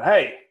mates and go,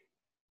 hey,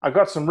 I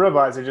got some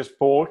ribeyes I just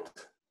bought.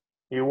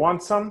 You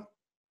want some?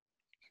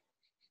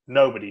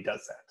 Nobody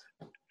does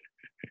that.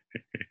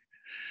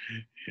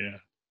 Yeah.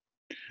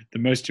 The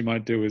most you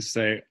might do is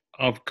say,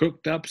 I've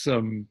cooked up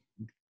some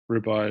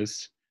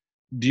ribeyes.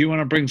 Do you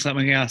want to bring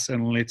something else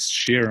and let's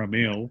share a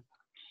meal?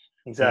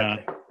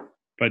 Exactly.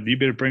 But you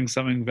better bring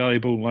something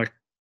valuable like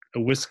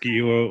a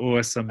whiskey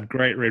or some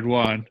great red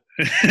wine.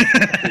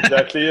 That's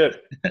exactly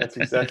it. That's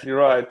exactly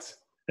right.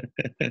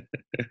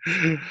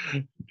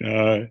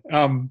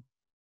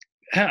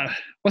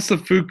 What's the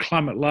food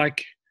climate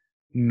like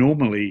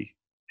normally,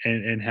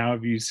 and how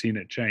have you seen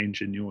it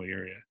change in your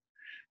area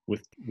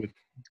with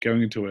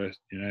going into a,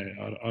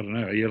 I don't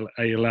know,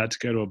 are you allowed to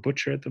go to a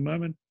butcher at the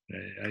moment?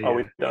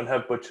 We don't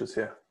have butchers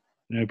here.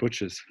 No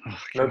butchers.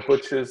 No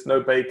butchers,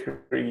 no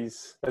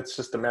bakeries. That's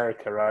just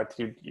America, right?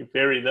 You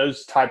vary,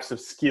 those types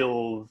of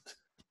skilled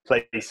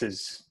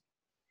places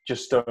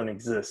just don't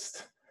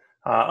exist.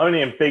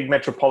 Only in big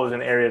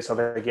metropolitan areas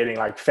are they getting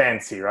like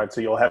fancy, right?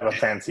 So you'll have a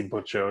fancy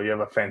butcher or you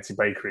have a fancy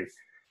bakery.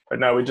 But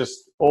no, we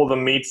just, all the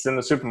meat's in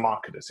the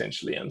supermarket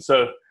essentially. And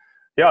so,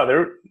 yeah,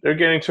 they're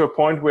getting to a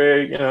point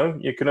where,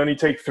 you can only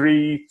take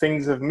 3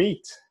 things of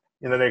meat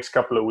in the next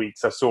couple of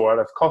weeks. I saw out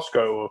of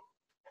Costco or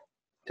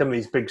some of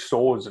these big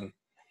stores. And,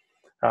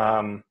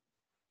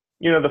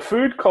 the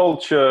food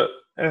culture,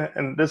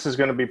 and this is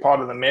going to be part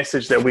of the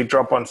message that we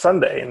drop on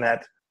Sunday, in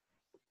that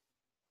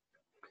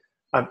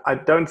I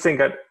don't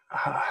think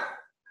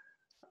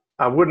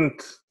I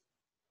wouldn't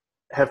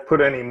have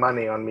put any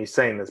money on me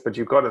saying this, but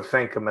you've got to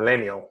thank a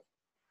millennial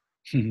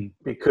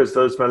because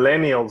those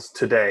millennials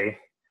today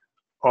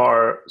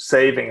are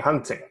saving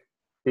hunting,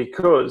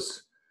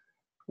 because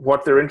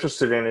what they're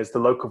interested in is the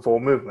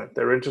locavore movement.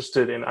 They're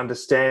interested in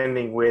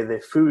understanding where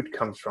their food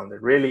comes from. They're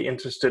really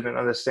interested in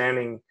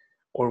understanding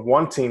or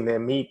wanting their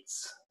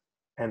meats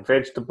and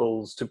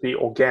vegetables to be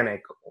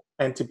organic,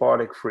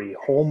 antibiotic-free,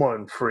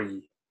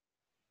 hormone-free,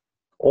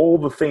 all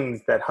the things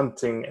that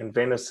hunting and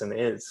venison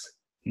is.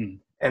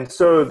 And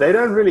so they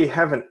don't really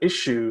have an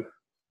issue,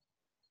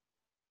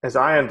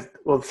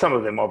 well, some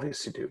of them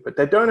obviously do, but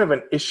they don't have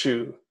an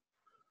issue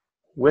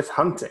with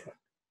hunting.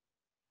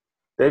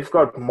 They've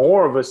got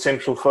more of a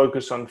central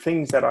focus on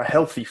things that are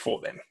healthy for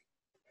them.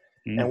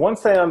 And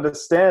once they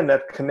understand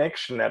that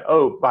connection, that,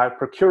 by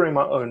procuring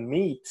my own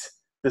meat,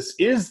 this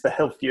is the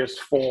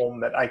healthiest form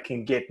that I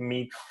can get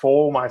meat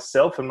for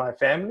myself and my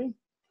family,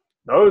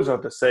 those are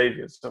the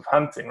saviors of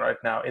hunting right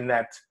now, in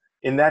that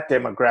in that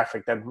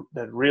demographic,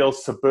 that real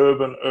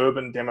suburban,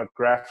 urban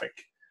demographic,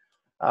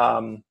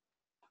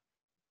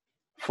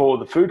 for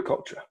the food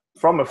culture,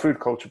 from a food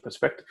culture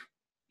perspective.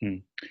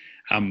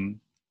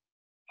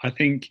 I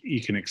think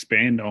you can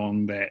expand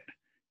on that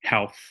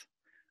health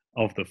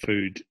of the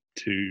food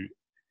to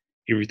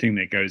everything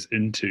that goes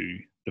into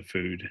the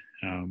food.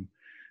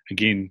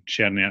 Again,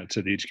 shouting out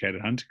to the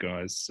Educated Hunter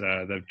guys,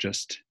 they've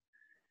just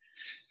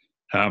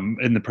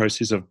in the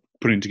process of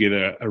putting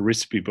together a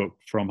recipe book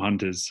from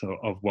hunters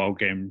of wild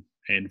game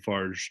and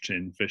foraged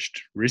and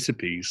fished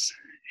recipes,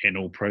 and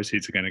all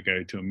proceeds are going to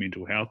go to a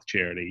mental health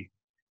charity.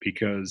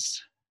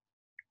 Because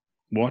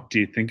what do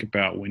you think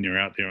about when you're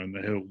out there on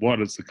the hill?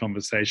 What is the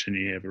conversation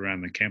you have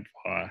around the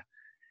campfire?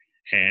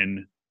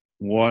 And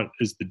what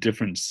is the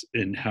difference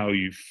in how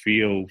you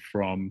feel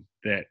from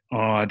that, oh,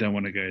 I don't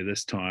want to go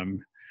this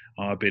time,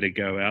 oh, I better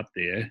go out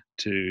there,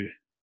 to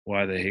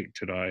why the heck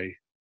did I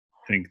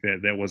think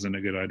that wasn't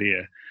a good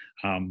idea?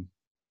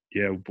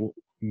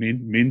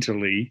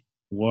 Mentally,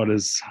 what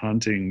does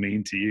hunting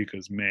mean to you?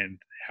 Because, man,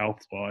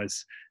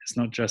 health-wise, it's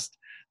not just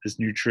this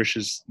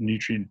nutritious,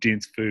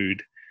 nutrient-dense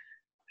food.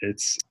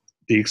 It's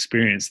the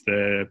experience,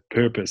 the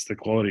purpose, the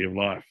quality of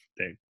life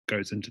that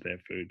goes into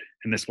that food.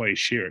 And that's why you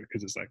share it,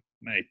 because it's like,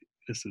 mate,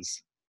 this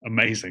is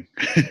amazing.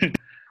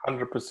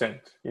 100%.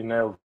 You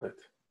nailed it.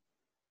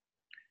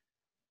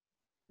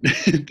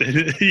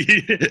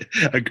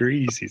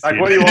 Agrees. Like,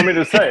 what do you want me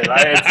to say?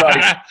 Like, it's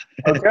like,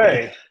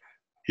 okay.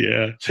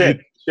 Yeah. Check.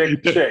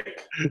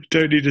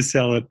 Don't need to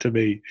sell it to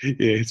me.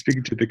 Yeah,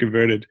 speaking to the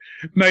converted.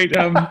 Mate,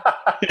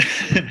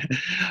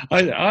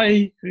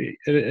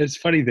 it's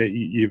funny that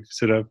you've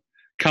sort of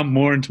come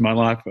more into my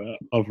life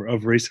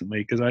of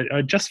recently, because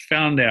I just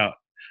found out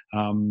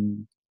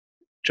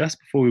just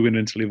before we went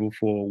into level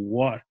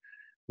 4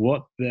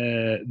 what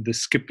the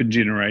skipping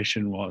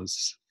generation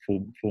was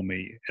for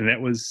me. And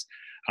that was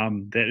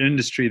that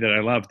industry that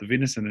I love, the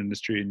venison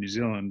industry in New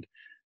Zealand,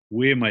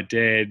 where my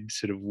dad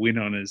sort of went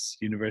on his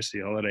university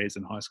holidays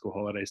and high school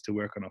holidays to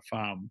work on a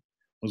farm.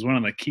 Was one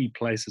of the key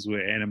places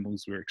where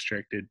animals were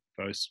extracted,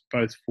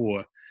 both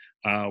for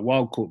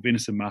wild caught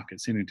venison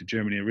market sending to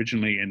Germany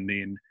originally, and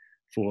then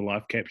for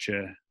live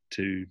capture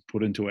to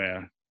put into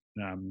our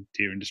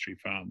deer industry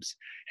farms.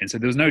 And so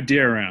there was no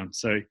deer around.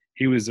 So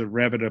he was a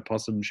rabbit, a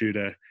possum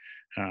shooter,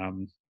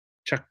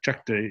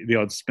 chucked the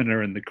odd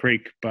spinner in the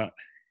creek.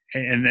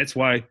 And that's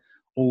why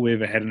all we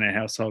ever had in our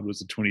household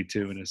was a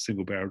 22 and a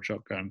single barrel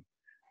shotgun.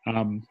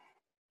 In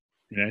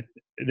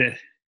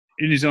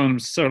New Zealand, I'm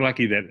so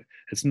lucky that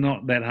it's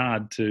not that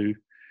hard to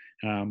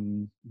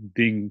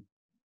then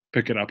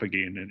pick it up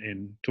again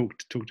and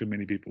talk to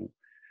many people.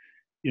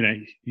 You know,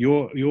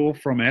 you're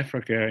from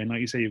Africa, and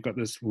like you say, you've got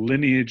this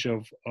lineage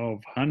of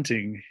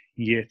hunting.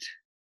 Yet,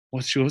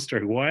 what's your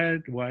story?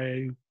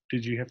 Why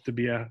did you have to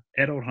be an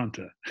adult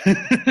hunter?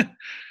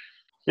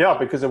 Yeah,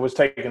 because it was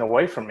taken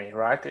away from me,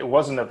 right? It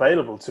wasn't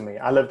available to me.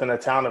 I lived in a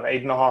town of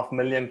 8.5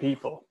 million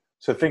people.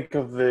 So think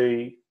of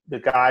the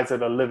guys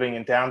that are living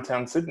in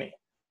downtown Sydney.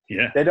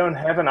 Yeah. They don't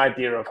have an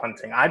idea of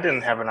hunting. I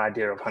didn't have an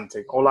idea of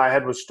hunting. All I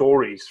had was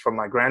stories from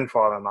my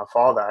grandfather and my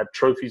father. I had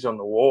trophies on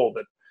the wall,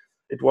 but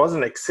it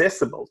wasn't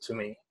accessible to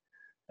me.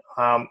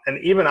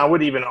 And even I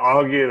would even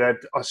argue that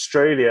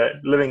Australia,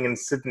 living in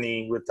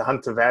Sydney with the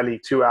Hunter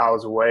Valley 2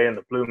 hours away and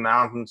the Blue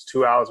Mountains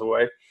 2 hours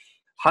away,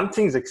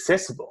 hunting's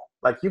accessible.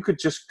 Like, you could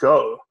just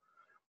go.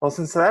 Well,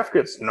 in South Africa,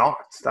 it's not.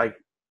 Like,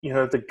 you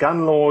know, the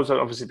gun laws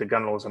are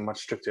much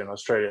stricter in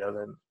Australia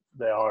than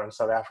they are in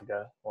South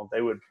Africa. Well,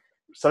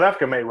 South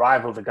Africa may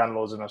rival the gun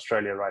laws in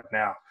Australia right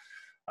now.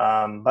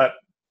 But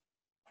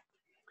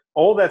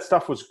all that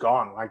stuff was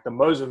gone. Like the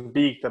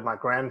Mozambique that my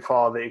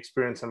grandfather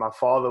experienced and my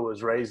father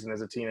was raised in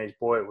as a teenage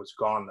boy was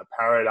gone. The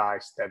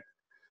paradise that,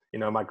 you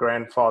know, my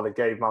grandfather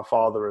gave my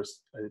father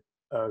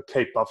a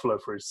Cape buffalo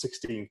for his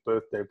 16th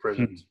birthday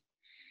present.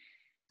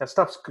 That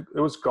stuff,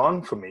 it was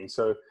gone for me.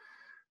 So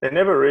they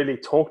never really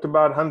talked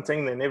about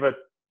hunting. They never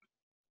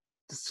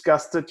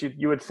discussed it.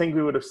 You would think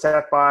we would have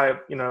sat by,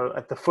 you know,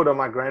 at the foot of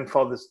my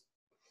grandfather's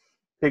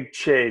big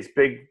chairs,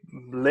 big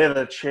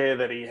leather chair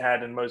that he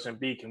had in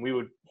Mozambique, and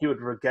he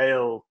would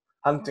regale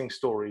hunting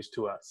stories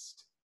to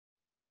us.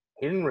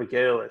 He didn't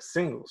regale a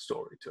single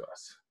story to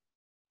us.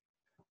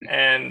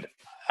 And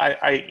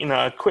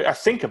I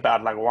think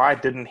about, like, why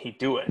didn't he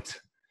do it?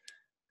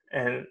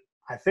 And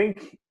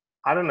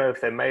I don't know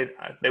if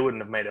they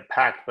wouldn't have made a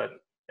pact, but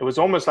it was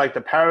almost like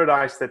the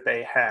paradise that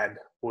they had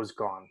was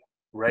gone,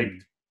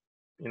 raped,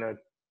 you know,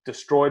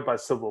 destroyed by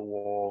civil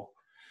war.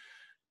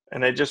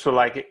 And they just were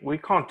like, we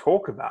can't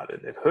talk about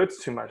it. It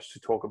hurts too much to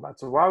talk about.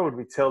 So why would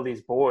we tell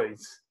these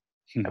boys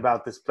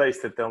about this place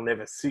that they'll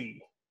never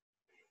see?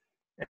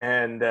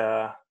 And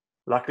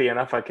luckily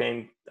enough, I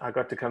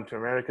got to come to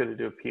America to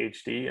do a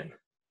PhD, and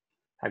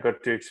I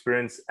got to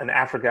experience an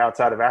Africa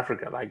outside of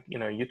Africa. Like, you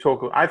know,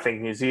 I think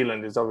New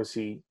Zealand is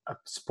obviously a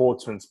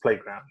sportsman's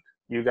playground.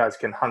 You guys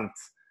can hunt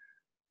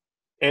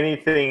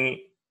anything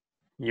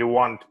you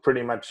want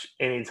pretty much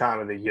any time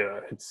of the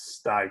year.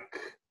 It's like,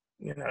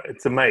 you know,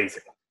 it's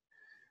amazing.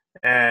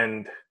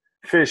 And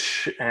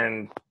fish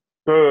and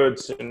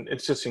birds, and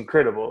it's just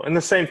incredible. And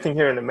the same thing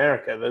here in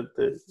America.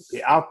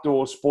 The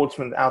outdoor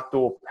sportsman,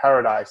 outdoor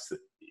paradise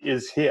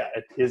is here.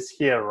 It is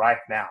here right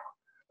now.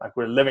 Like,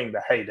 we're living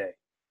the heyday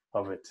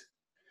of it.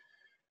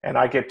 And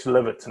I get to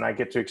live it, and I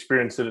get to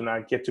experience it, and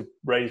I get to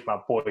raise my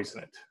boys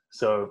in it.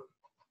 So,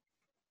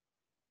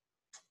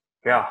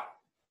 yeah,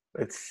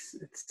 it's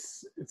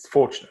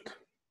fortunate.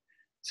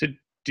 So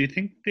do you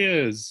think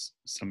there's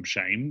some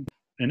shame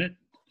in it?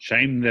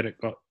 Shame that it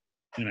got,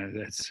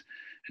 it's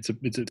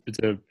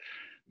a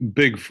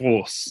big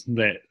force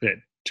that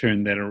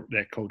turned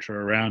that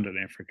culture around in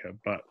Africa.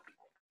 But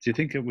do you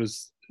think it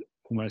was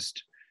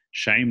almost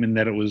shame in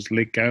that it was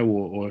let go,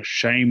 or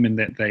shame in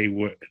that they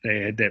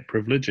had that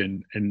privilege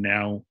and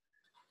now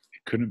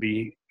it couldn't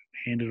be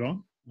handed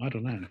on? I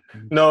don't know.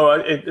 No,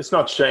 it's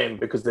not shame,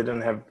 because they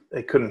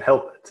couldn't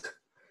help it.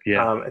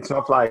 Yeah. It's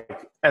not like,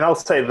 and I'll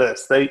say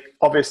this,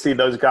 obviously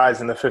those guys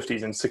in the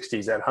 50s and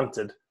 60s that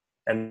hunted,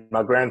 and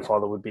my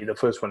grandfather would be the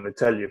first one to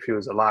tell you if he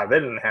was alive, they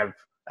didn't have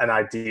an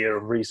idea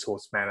of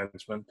resource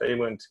management. They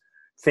weren't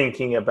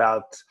thinking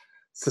about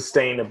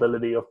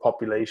sustainability of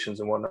populations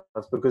and whatnot,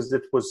 because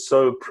it was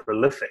so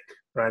prolific,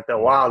 right? The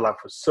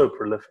wildlife was so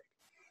prolific.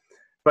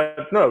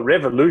 But no,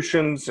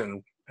 revolutions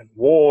and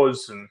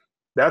wars, and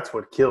that's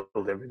what killed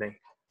everything.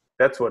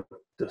 That's what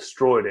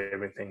destroyed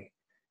everything.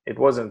 It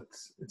wasn't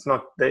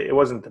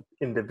the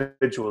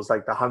individuals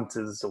like the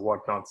hunters or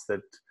whatnots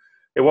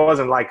it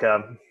wasn't like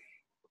the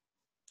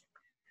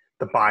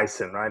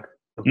bison, right?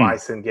 The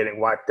bison getting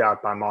wiped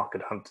out by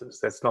market hunters.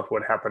 That's not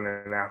what happened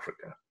in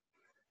Africa.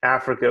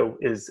 Africa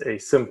is a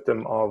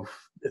symptom of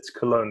its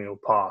colonial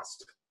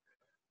past.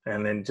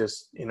 And then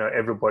just,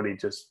 everybody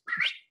just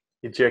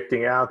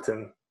ejecting out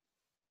and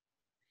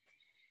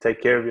take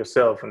care of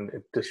yourself, and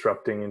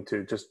disrupting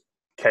into just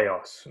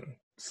chaos and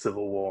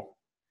civil war.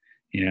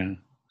 Yeah.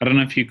 I don't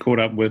know if you caught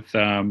up with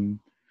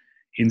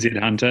NZ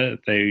Hunter.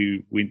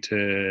 They went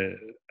to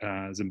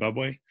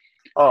Zimbabwe.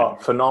 Oh,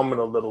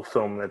 phenomenal little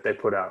film that they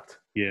put out.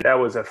 Yeah. That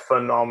was a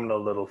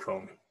phenomenal little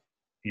film.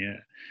 Yeah.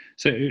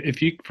 So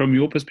from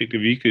your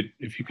perspective,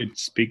 if you could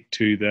speak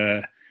to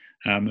the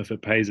if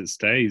it pays, it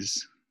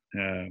stays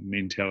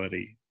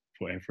mentality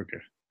for Africa.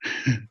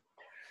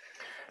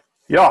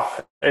 Yeah,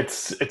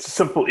 it's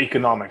simple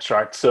economics,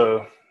 right?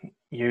 So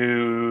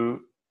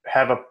you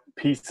have a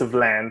piece of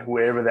land,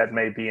 wherever that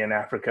may be in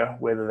Africa,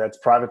 whether that's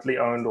privately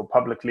owned or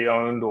publicly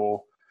owned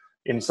or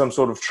in some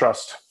sort of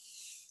trust.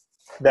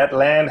 That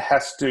land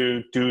has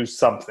to do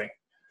something.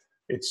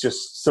 It's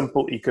just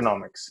simple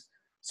economics.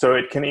 So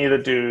it can either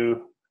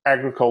do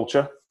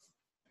agriculture,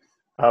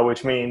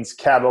 which means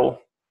cattle,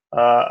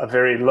 a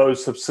very low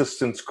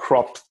subsistence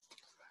crop,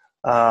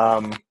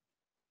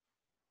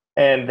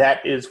 and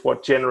that is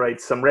what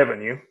generates some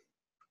revenue,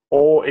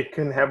 or it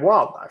can have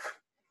wildlife.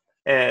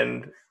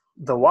 And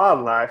the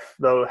wildlife,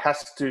 though,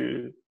 has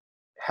to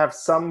have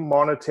some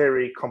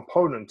monetary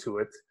component to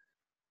it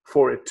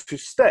for it to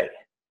stay.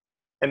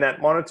 And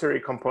that monetary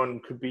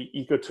component could be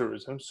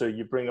ecotourism. So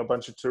you bring a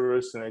bunch of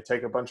tourists and they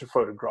take a bunch of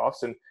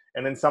photographs. And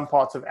in some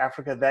parts of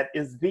Africa, that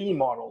is the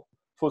model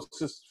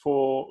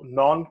for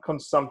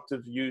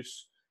non-consumptive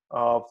use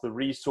of the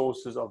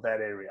resources of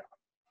that area.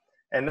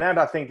 And that,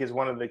 I think, is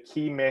one of the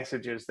key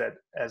messages that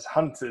as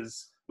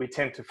hunters, we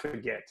tend to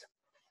forget.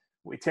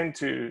 We tend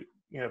to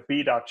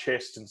beat our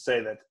chest and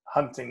say that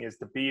hunting is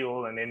the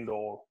be-all and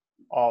end-all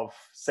of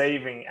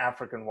saving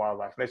African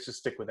wildlife. Let's just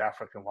stick with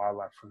African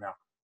wildlife for now.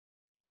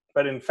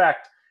 But in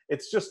fact,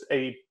 it's just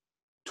a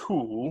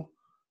tool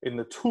in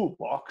the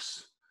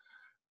toolbox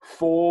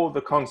for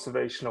the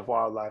conservation of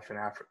wildlife in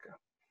Africa.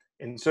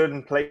 In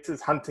certain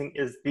places, hunting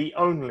is the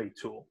only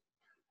tool.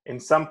 In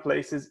some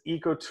places,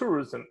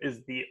 ecotourism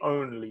is the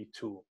only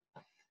tool.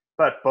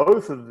 But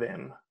both of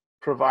them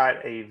provide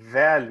a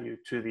value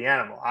to the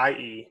animal,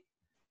 i.e.,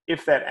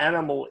 if that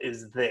animal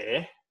is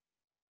there,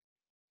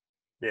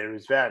 there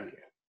is value.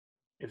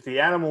 If the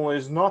animal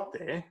is not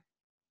there,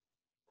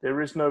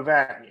 there is no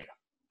value.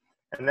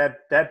 And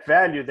that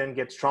value then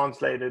gets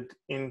translated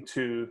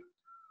into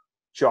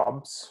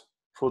jobs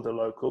for the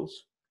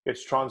locals,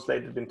 gets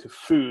translated into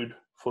food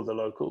for the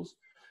locals,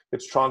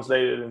 gets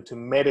translated into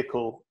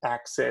medical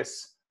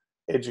access,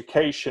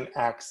 education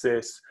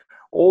access,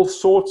 all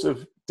sorts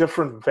of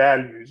different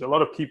values. A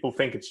lot of people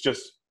think it's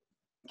just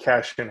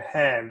cash in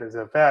hand as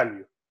a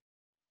value.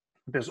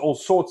 There's all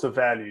sorts of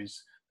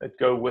values that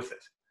go with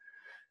it.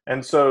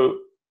 And so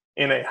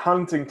in a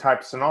hunting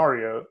type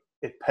scenario,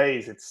 it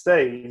pays, it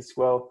stays.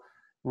 Well,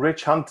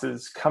 rich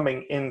hunters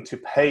coming in to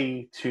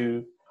pay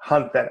to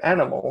hunt that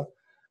animal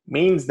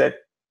means that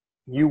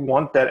you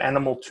want that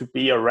animal to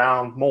be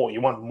around more.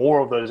 You want more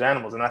of those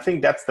animals. And I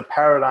think that's the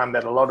paradigm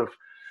that a lot of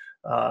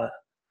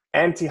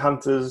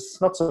anti-hunters,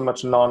 not so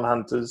much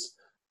non-hunters,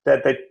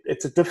 that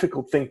it's a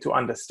difficult thing to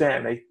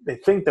understand. They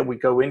think that we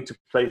go into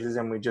places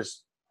and we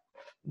just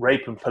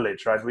rape and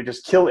pillage, right? We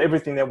just kill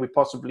everything that we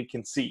possibly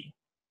can see.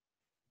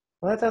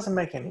 Well, that doesn't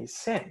make any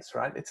sense,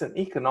 right? It's an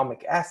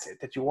economic asset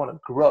that you want to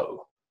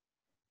grow.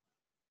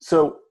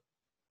 So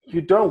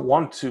you don't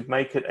want to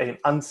make it an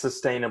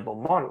unsustainable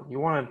model. You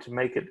want to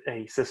make it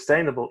a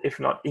sustainable, if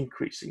not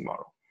increasing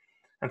model.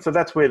 And so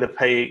that's where the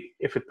pay,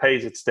 if it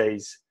pays, it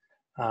stays,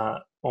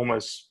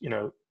 almost,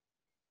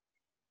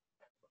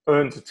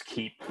 earns its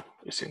keep,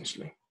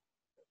 essentially.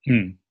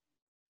 And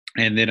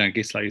then I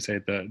guess, like you say,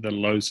 the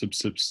low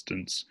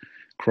subsistence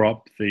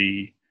crop,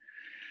 the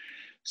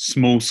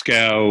small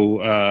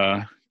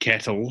scale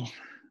cattle,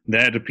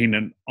 they're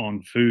dependent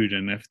on food,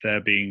 and if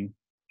they're being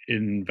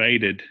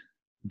invaded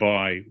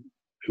by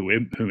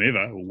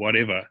whomever or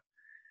whatever,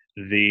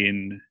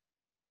 then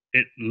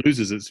it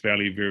loses its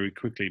value very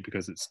quickly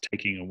because it's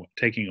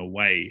taking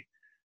away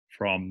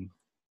from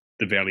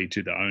the value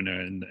to the owner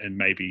and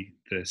maybe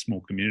the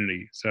small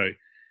community. So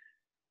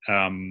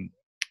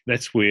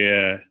that's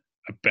where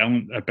a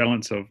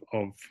balance of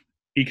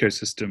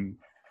ecosystem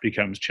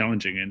becomes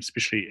challenging, and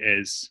especially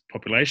as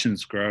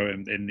populations grow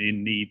and then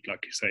need,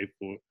 like you say,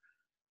 for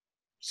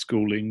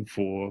schooling,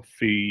 for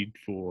feed,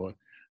 for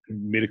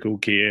medical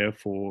care,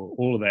 for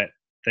all of that,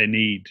 they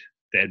need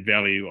that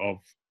value of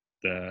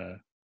the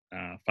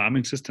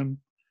farming system.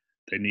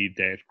 They need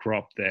that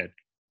crop, that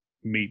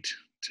meat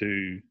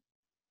to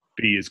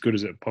be as good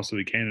as it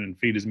possibly can and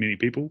feed as many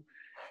people.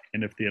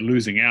 And if they're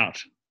losing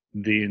out,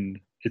 then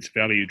its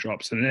value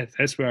drops. And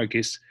that's where I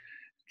guess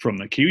from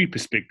the Kiwi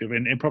perspective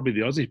and probably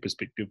the Aussie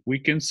perspective, we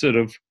can sort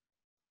of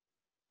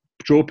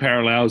draw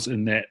parallels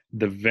in that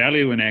the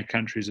value in our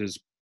countries is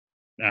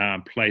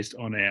placed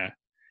on our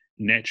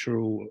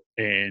natural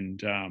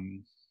and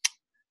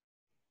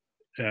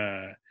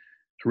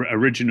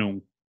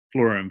original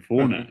flora and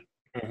fauna,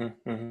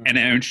 and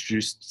our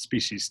introduced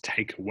species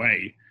take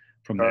away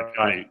from that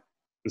value.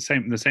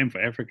 The same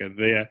for Africa.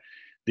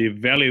 Their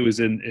value is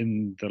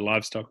in the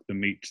livestock, the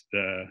meat,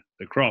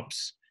 the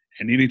crops,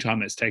 and any time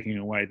that's taken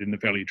away, then the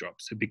value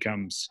drops. It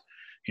becomes,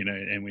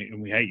 and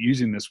we hate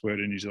using this word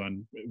in New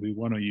Zealand. We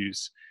want to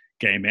use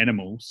game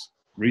animals,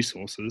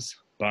 resources,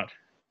 but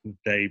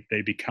they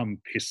become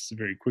pests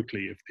very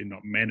quickly if they're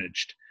not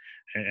managed.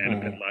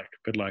 And a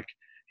bit like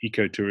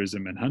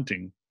ecotourism and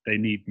hunting, they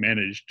need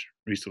managed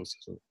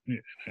resources.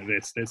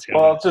 That's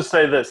well, I'll just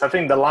say this. I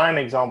think the lion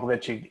example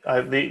that you,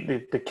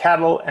 the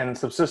cattle and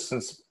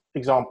subsistence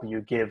example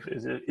you give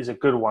is a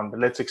good one, but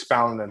let's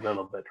expound it a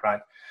little bit,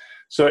 right?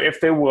 So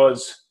if there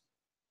was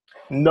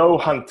no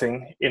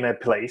hunting in a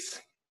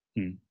place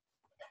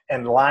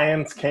and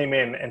lions came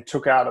in and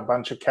took out a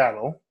bunch of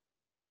cattle,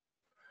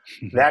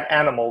 that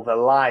animal, the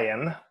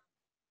lion,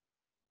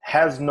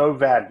 has no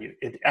value.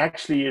 It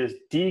actually is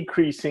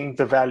decreasing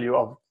the value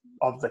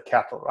of the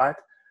cattle, right?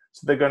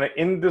 So they're going to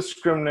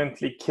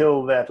indiscriminately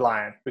kill that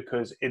lion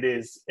because it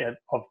is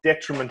of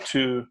detriment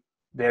to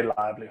their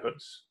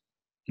livelihoods,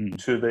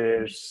 to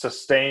their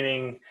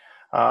sustaining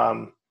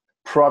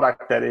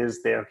product that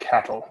is their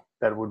cattle,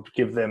 that would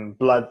give them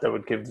blood, that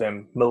would give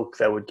them milk,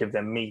 that would give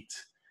them meat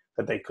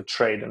that they could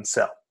trade and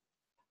sell.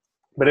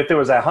 But if there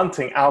was a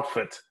hunting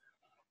outfit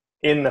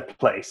in the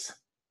place,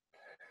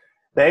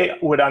 they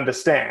would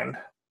understand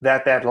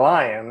that that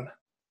lion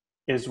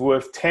is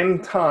worth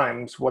 10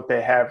 times what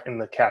they have in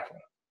the cattle.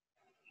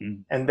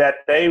 And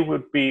that they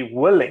would be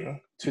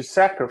willing to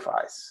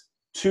sacrifice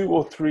 2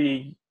 or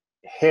 3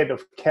 head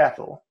of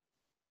cattle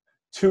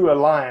to a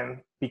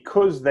lion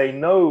because they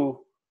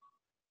know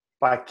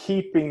by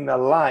keeping the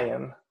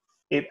lion,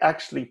 it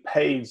actually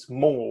pays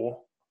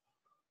more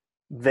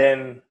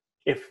than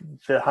if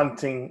the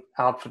hunting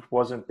outfit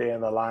wasn't there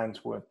and the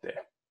lions weren't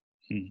there.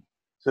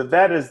 So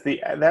that's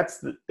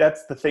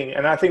the thing,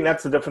 and I think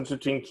that's the difference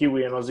between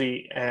Kiwi and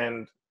Aussie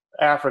and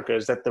Africa,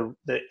 is that the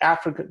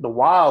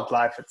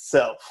wildlife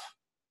itself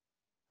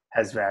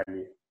has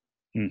value,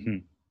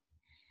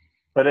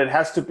 but it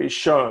has to be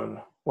shown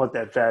what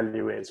that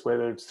value is,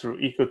 whether it's through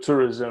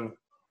ecotourism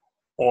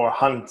or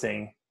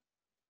hunting.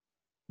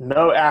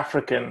 No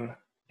African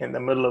in the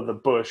middle of the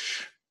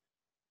bush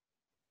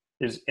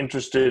is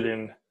interested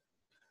in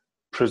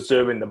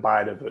preserving the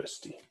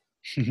biodiversity.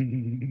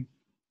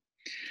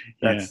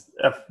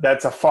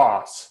 That's a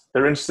farce.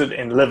 They're interested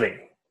in living.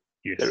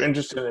 Yes. They're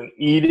interested in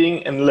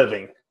eating and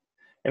living.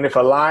 And if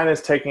a lion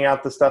is taking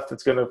out the stuff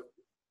that's going to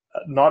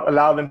not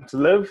allow them to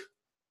live,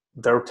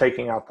 they're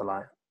taking out the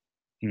lion.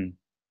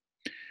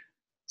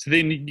 So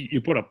then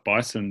you brought up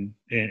bison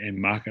and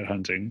market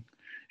hunting,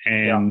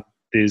 and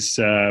there's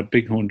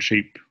bighorn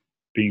sheep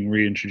being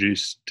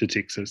reintroduced to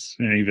Texas,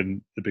 and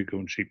even the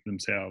bighorn sheep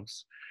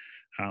themselves,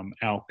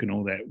 elk and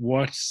all that.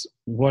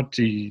 What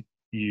do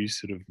you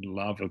sort of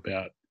love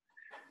about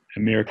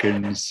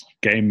Americans'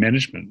 game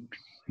management?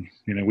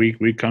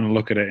 We kind of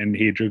look at it and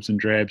hear dribs and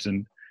drabs,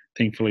 and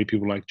thankfully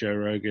people like Joe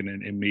Rogan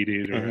and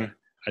media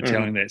are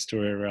telling that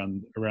story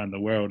around the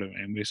world,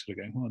 and we're sort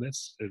of going, oh,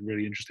 that's a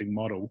really interesting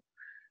model.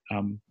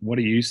 What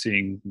are you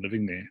seeing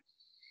living there?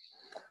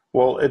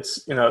 Well,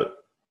 it's,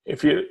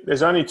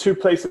 there's only 2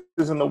 places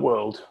in the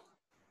world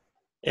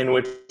in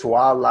which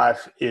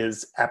wildlife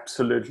is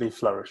absolutely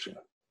flourishing.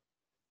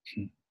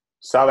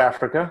 South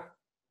Africa,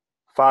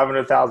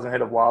 500,000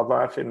 head of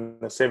wildlife in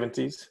the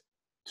 70s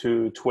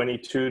to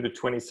 22 to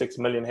 26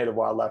 million head of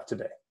wildlife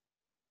today.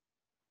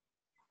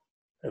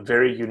 a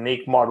very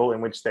unique model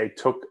in which they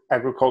took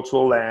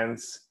agricultural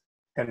lands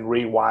and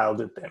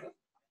rewilded them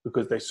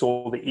because they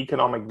saw the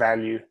economic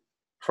value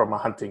from a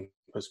hunting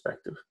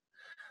perspective.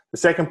 The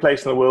second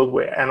place in the world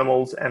where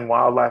animals and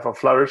wildlife are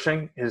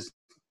flourishing is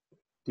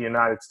the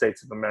United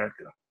States of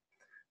America,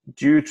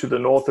 due to the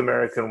North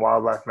American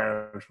wildlife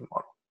management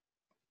model.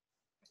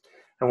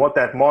 And what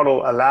that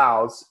model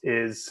allows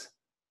is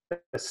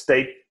a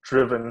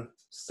state-driven,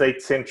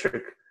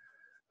 state-centric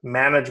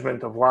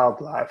management of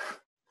wildlife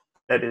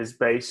that is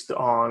based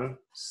on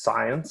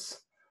science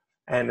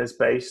and is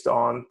based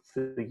on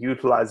the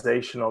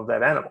utilization of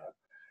that animal.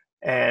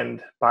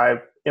 And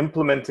by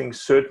implementing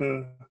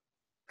certain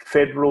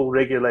federal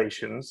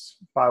regulations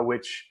by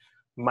which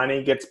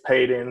money gets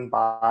paid in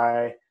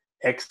by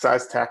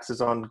excise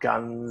taxes on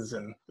guns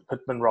and the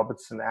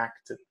Pittman-Robertson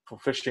Act, and for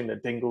fishing, the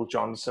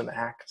Dingell-Johnson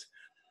Act,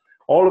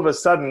 all of a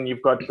sudden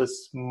you've got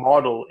this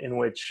model in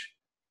which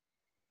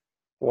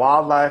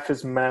wildlife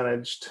is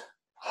managed,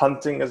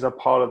 hunting is a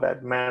part of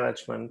that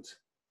management,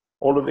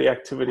 all of the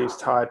activities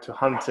tied to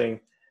hunting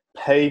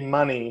pay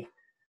money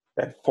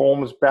that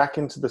forms back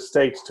into the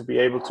states to be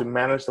able to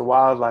manage the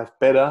wildlife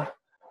better,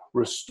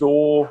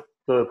 restore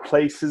the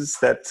places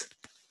that,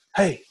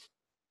 hey,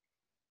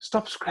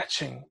 stop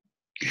scratching.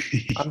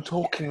 I'm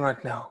talking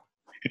right now.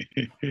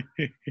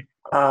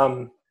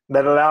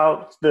 That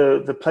allow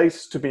the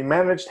places to be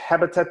managed,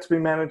 habitat to be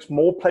managed,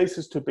 more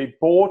places to be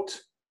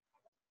bought,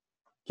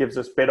 gives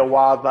us better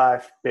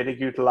wildlife, better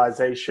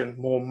utilization,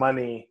 more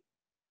money.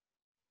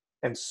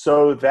 And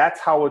so that's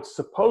how it's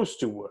supposed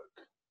to work.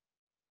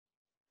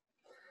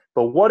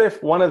 But what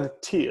if one of the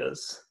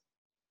tiers,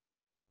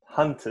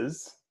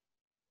 hunters,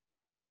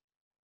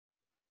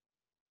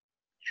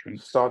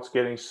 starts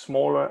getting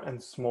smaller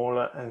and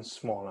smaller and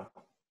smaller?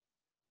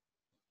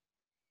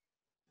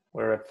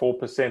 We're at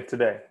 4%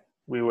 today.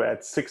 We were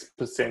at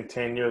 6%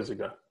 10 years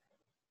ago.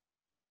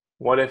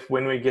 What if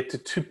when we get to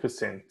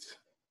 2%,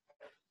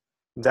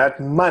 that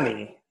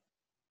money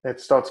that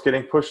starts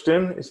getting pushed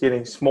in is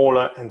getting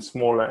smaller and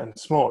smaller and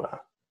smaller?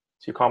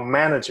 So you can't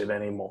manage it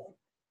anymore.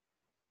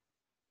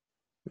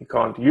 You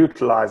can't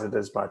utilize it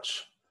as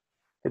much.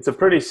 It's a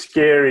pretty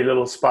scary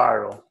little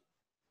spiral.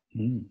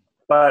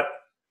 But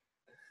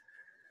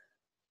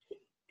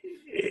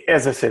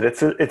as I said,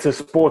 it's a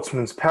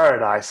sportsman's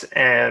paradise.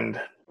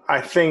 And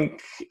I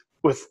think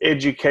with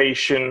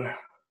education,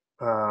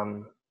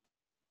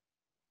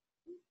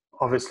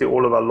 obviously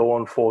all of our law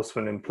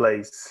enforcement in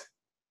place,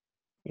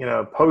 you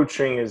know,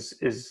 poaching is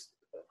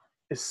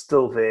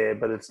still there,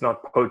 but it's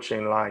not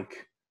poaching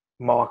like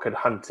market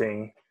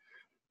hunting.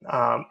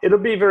 It'll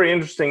be very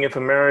interesting if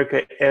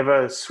America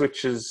ever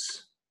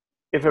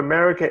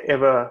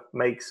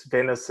makes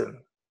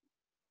venison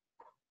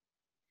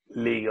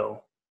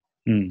legal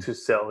to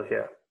sell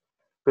here.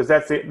 Because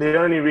that's the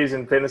only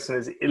reason venison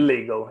is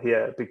illegal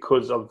here,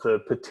 because of the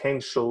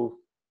potential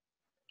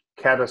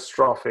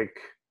catastrophic,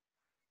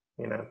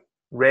 you know,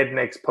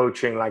 rednecks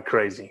poaching like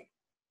crazy,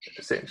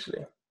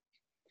 essentially,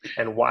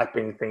 and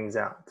wiping things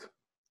out.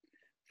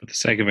 For the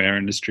sake of our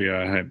industry,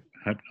 I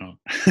hope not.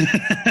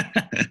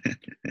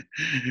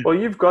 Well,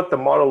 you've got the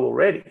model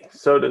already.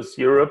 So does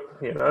Europe.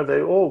 You know,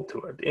 they all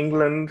do it.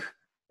 England,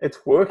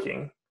 it's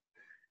working.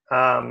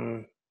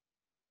 But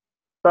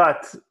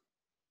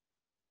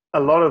a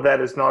lot of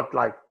that is not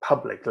like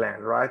public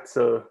land, right?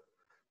 So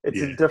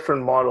it's a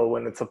different model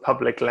when it's a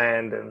public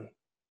land and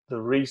the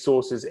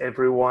resources,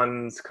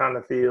 everyone's kind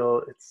of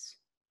feel. It's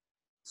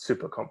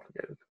super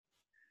complicated.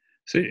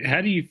 So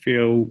how do you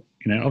feel,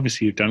 you know,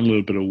 obviously you've done a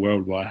little bit of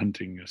worldwide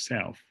hunting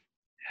yourself.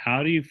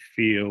 How do you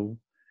feel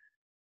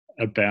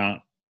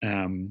about,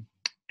 and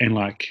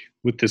like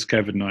with this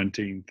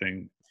COVID-19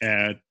 thing,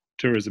 our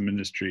tourism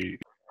industry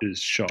is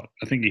shot.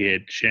 I think you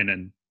had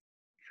Shannon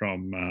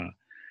from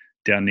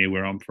down near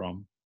where I'm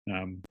from.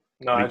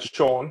 No, it's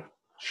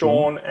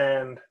Sean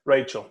and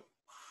Rachel.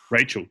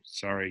 Rachel,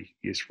 sorry.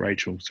 Yes,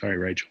 Rachel. Sorry,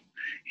 Rachel.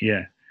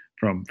 Yeah,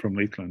 from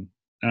Leithland.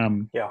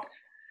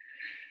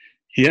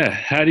 Yeah,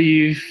 how do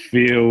you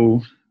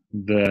feel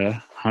the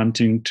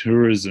hunting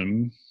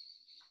tourism?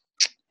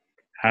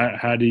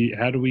 How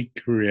do we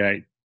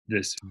create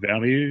this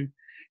value,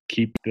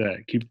 keep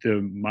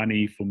the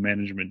money for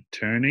management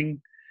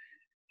turning,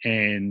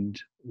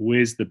 and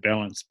where's the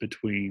balance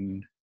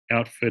between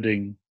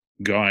outfitting,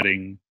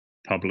 guiding,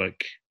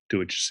 public,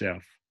 do it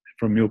yourself,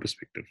 from your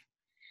perspective?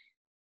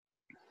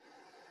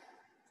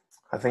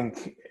 I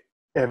think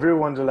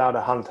everyone's allowed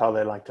to hunt how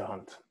they like to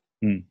hunt.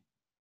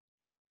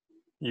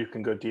 You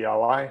can go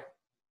DIY,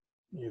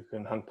 you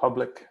can hunt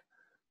public,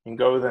 you can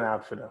go with an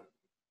outfitter.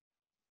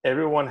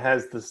 Everyone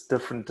has this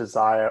different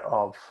desire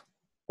of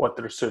what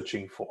they're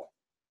searching for.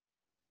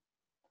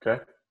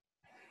 Okay.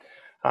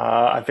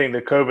 I think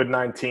the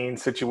COVID-19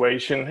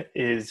 situation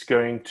is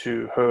going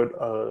to hurt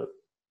a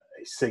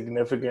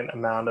significant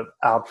amount of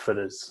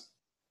outfitters.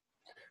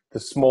 The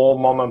small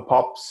mom and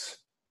pops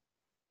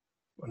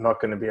are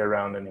not going to be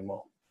around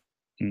anymore.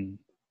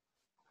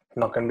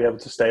 Not going to be able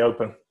to stay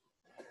open.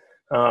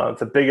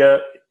 The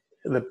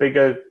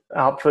bigger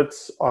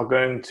outfits are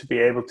going to be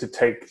able to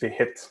take the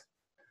hit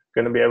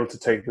going to be able to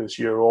take this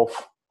year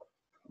off,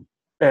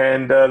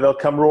 and they'll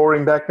come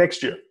roaring back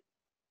next year.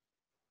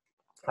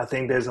 I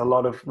think there's a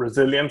lot of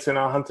resilience in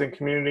our hunting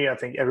community. I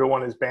think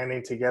everyone is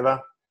banding together.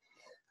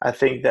 I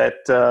think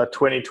that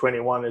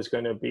 2021 is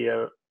going to be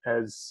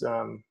as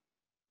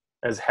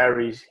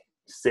Harry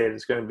said,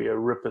 it's going to be a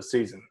ripper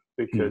season,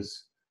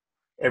 because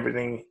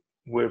everything,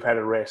 we've had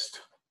a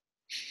rest,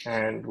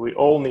 and we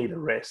all need a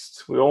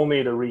rest. We all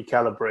need a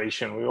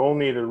recalibration. We all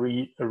need a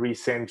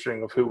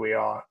recentering of who we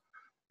are,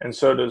 and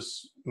so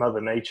does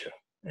Mother Nature.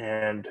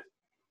 And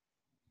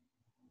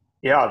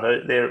yeah,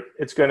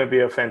 it's going to be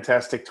a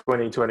fantastic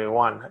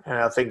 2021, and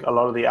I think a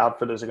lot of the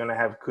outfitters are going to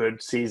have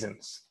good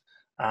seasons,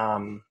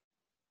 and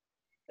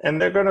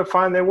they're going to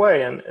find their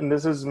way. And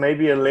this is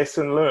maybe a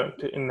lesson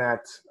learned in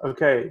that.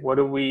 Okay,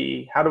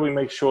 how do we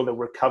make sure that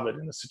we're covered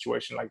in a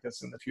situation like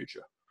this in the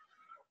future?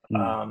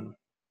 I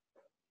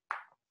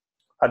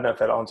don't know if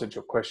that answered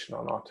your question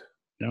or not.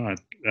 No, I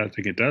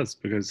think it does,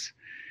 because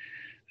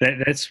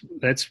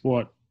that's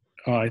what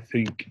I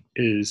think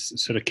is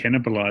sort of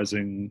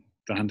cannibalizing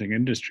the hunting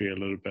industry a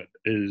little bit,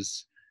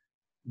 is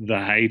the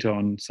hate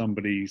on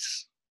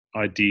somebody's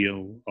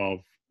ideal of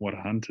what a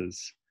hunt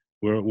is.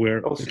 We're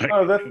what did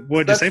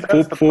you say?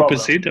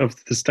 4% of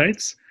the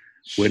states.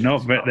 We're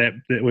not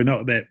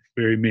that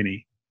very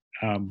many.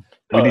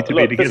 We need to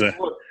be together.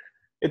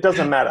 It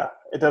doesn't matter.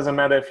 It doesn't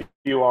matter if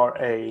you are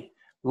a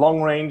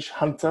long-range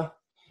hunter,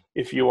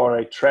 if you are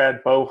a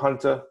trad bow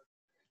hunter,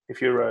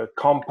 if you're a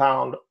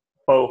compound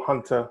bow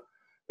hunter,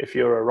 if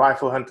you're a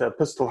rifle hunter, a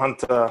pistol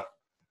hunter,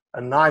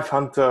 a knife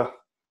hunter,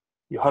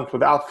 you hunt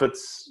with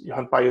outfits, you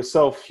hunt by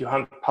yourself, you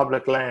hunt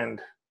public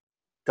land.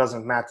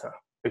 Doesn't matter,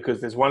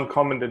 because there's one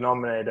common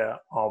denominator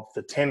of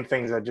the 10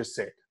 things I just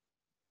said.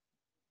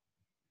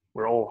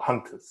 We're all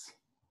hunters.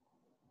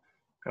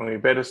 And we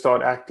better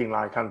start acting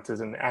like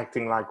hunters and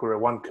acting like we're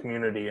one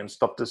community and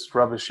stop this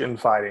rubbish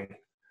infighting.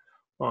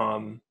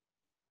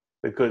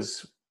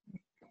 Because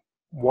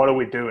what are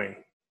we doing?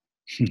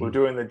 We're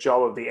doing the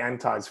job of the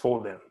antis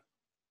for them.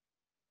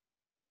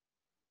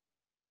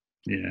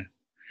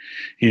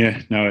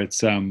 Yeah. No,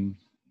 it's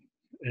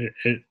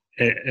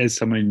as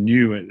someone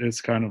new,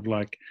 it's kind of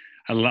like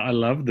I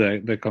love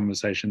the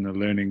conversation, the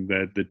learning,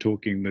 the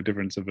talking, the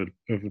difference of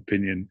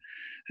opinion,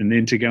 and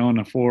then to go on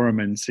a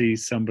forum and see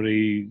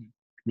somebody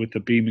with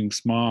a beaming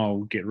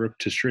smile get ripped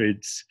to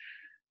shreds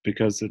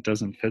because it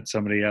doesn't fit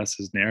somebody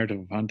else's narrative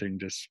of hunting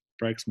just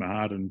breaks my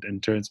heart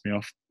and turns me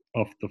off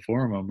the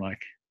forum. I'm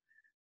like,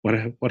 what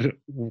are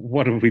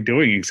we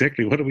doing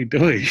exactly? What are we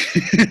doing?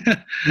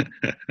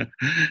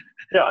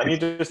 Yeah, and you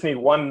just need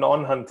one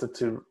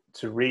non-hunter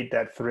to read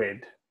that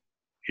thread.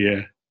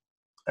 Yeah.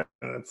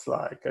 And it's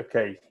like,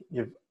 okay,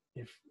 you've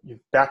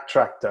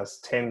backtracked us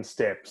 10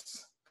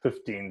 steps,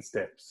 15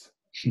 steps.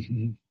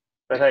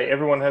 But hey,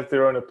 everyone has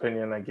their own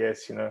opinion, I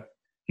guess, Like,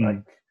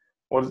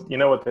 you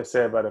know what they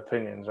say about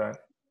opinions, right?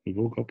 We've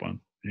all got one,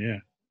 yeah.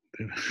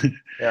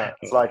 Yeah,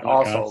 it's like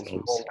arseholes.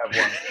 We all have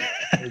one.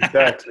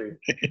 Exactly.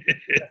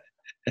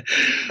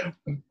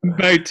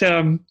 But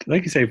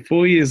like you say,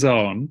 4 years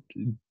on,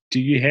 do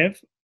you have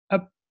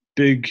a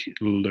big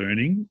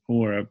learning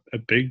or a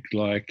big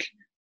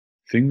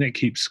thing that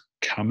keeps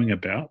coming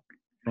about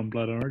from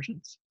Blood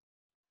Origins?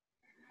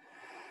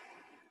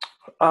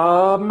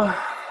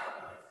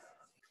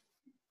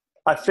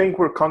 I think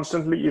we're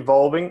constantly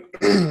evolving.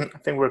 I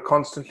think we're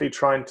constantly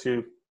trying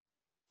to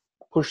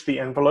push the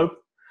envelope.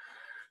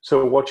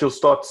 So what you'll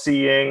start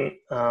seeing,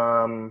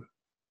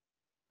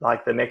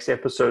 like the next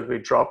episode we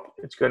drop,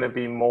 it's going to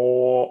be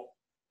more,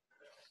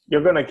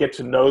 you're going to get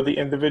to know the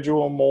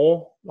individual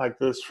more. Like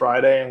this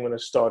Friday, I'm going to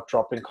start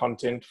dropping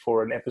content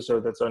for an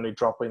episode that's only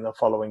dropping the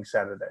following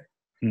Saturday.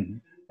 Mm-hmm.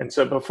 And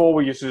so before,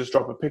 we used to just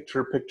drop a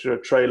picture,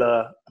 a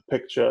trailer, a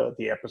picture,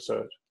 the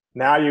episode.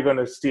 Now you're going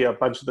to see a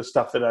bunch of the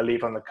stuff that I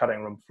leave on the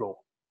cutting room floor.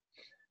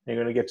 You're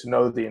going to get to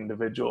know the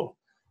individual.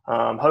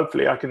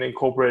 Hopefully I can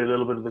incorporate a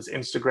little bit of this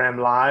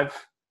Instagram live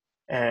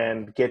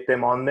and get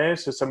them on there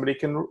so somebody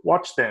can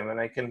watch them and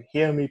they can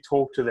hear me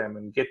talk to them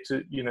and get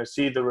to,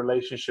 see the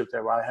relationship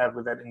that I have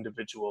with that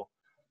individual,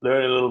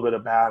 learn a little bit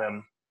about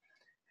him,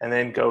 and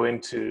then go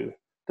into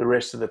the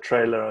rest of the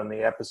trailer and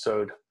the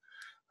episode.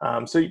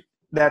 So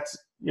that's,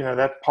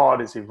 that part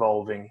is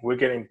evolving. We're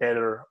getting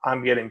better.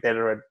 I'm getting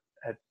better at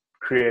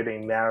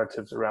creating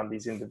narratives around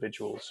these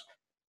individuals.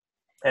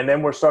 And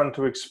then we're starting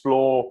to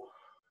explore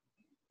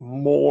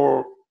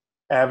more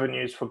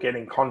avenues for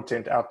getting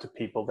content out to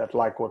people that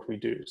like what we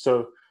do.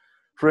 So,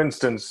 for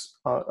instance,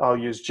 I'll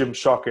use Jim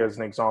Shockey as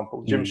an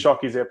example. Jim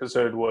Shockey's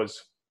episode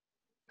was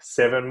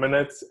 7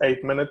 minutes,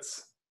 8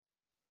 minutes.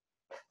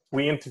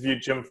 We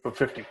interviewed Jim for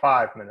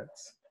 55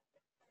 minutes.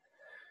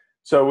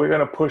 So we're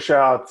going to push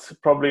out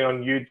probably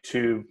on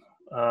YouTube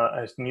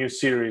a new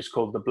series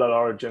called the Blood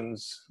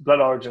Origins,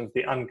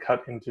 the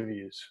Uncut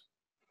Interviews.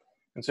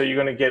 And so you're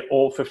going to get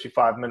all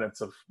 55 minutes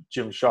of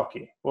Jim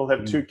Shockey. We'll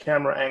have 2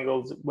 camera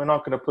angles. We're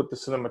not going to put the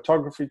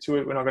cinematography to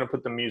it. We're not going to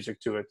put the music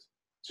to it.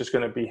 It's just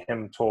going to be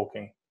him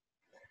talking.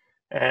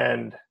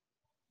 And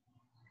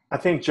I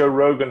think Joe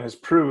Rogan has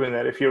proven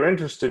that if you're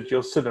interested,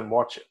 you'll sit and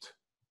watch it.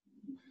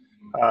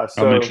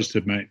 I'm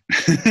interested, mate.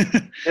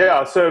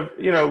 Yeah, so,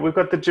 we've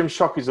got the Jim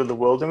Shockies of the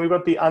world, and we've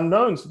got the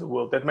unknowns of the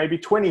world that may be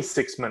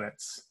 26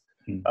 minutes.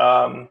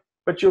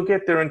 But you'll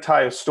get their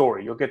entire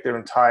story. You'll get their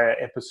entire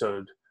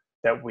episode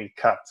that we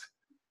cut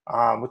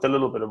with a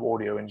little bit of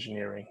audio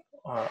engineering,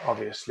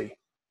 obviously.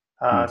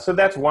 So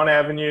that's one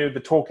avenue. The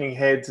Talking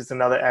Heads is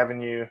another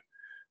avenue.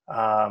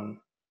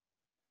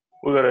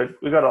 We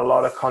got a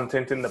lot of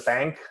content in the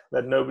bank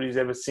that nobody's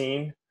ever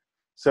seen.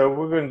 So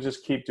we're going to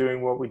just keep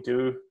doing what we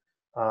do.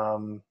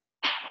 And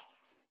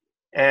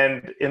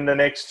in the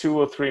next 2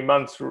 or 3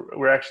 months,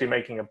 we're actually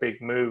making a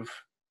big move.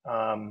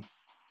 And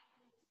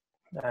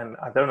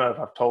I don't know if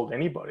I've told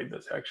anybody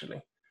this,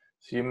 actually.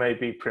 So you may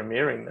be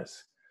premiering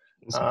this.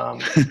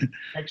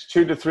 Next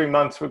 2 to 3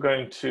 months, we're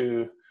going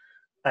to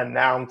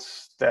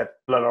announce that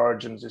Blood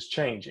Origins is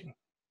changing.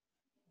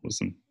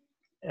 Awesome.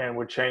 And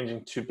we're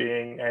changing to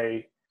being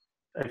a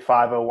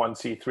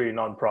 501c3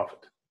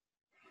 nonprofit.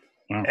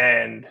 Wow.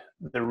 And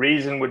the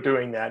reason we're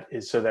doing that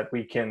is so that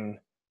we can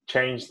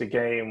change the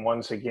game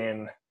once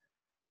again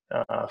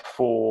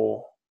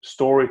for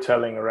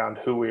storytelling around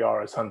who we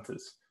are as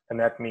hunters. And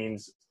that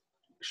means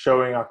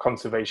showing our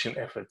conservation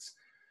efforts,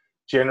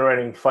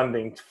 generating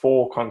funding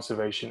for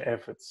conservation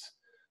efforts.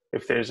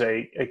 If there's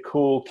a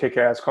cool,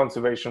 kick-ass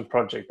conservation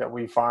project that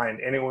we find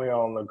anywhere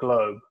on the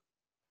globe,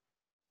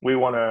 we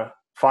want to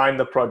find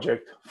the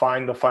project,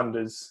 find the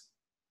funders,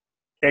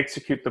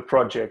 execute the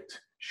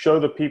project, show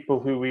the people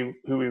who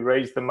we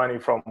raised the money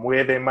from,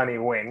 where their money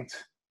went,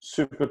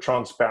 super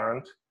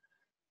transparent,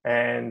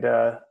 and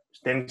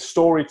then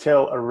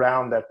storytell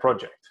around that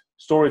project,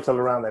 storytell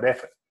around that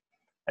effort.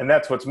 And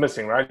that's what's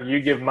missing, right? You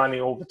give money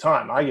all the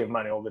time. I give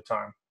money all the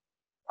time.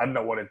 I don't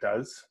know what it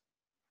does.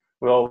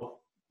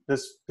 Well,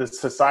 this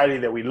society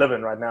that we live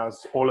in right now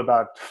is all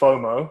about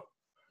FOMO,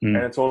 and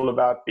it's all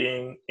about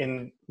being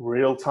in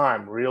real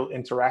time, real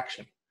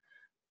interaction.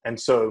 And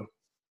so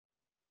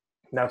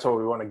that's what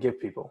we want to give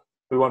people.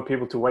 We want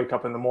people to wake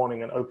up in the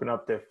morning and open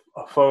up their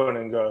phone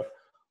and go,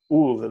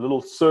 ooh, the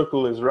little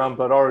circle is around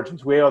Blood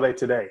Origins. Where are they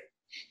today?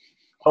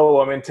 Oh,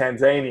 I'm in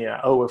Tanzania.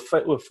 Oh, we're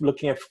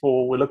looking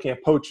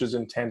at poachers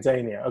in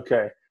Tanzania.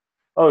 Okay.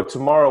 Oh,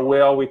 tomorrow,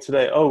 where are we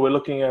today? Oh, we're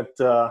looking at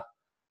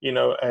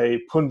a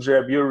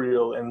Punjab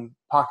Urial in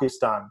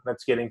Pakistan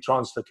that's getting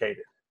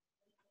translocated.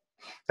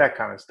 That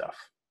kind of stuff.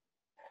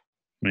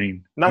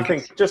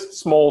 Nothing, just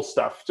small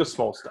stuff.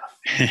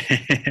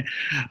 I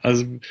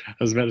was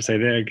about to say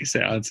that. I guess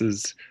that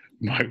answers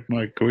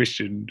my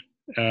question.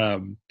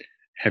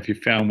 Have you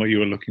found what you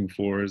were looking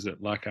for? Is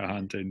it like a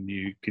hunt and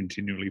you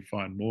continually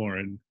find more?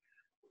 And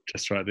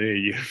just right there,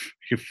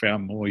 you've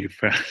found more. You've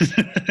found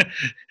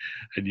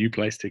a new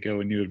place to go,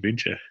 a new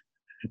adventure.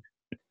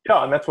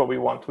 Yeah, and that's what we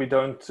want. We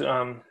don't,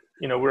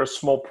 we're a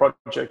small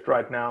project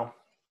right now,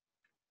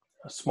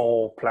 a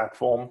small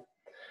platform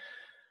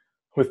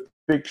with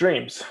big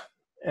dreams.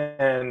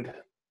 And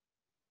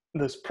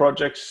this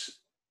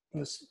project's,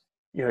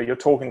 you're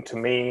talking to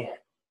me,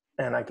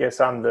 and I guess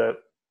I'm the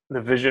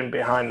vision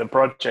behind the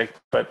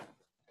project, but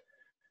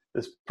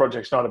this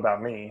project's not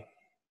about me.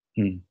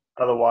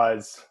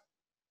 Otherwise,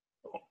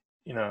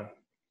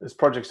 this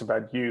project's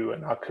about you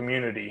and our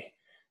community,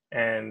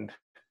 and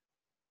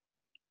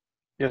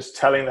just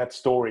telling that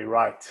story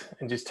right,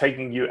 and just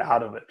taking you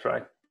out of it,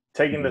 right?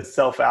 Taking the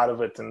self out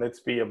of it, and let's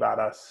be about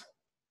us.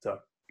 So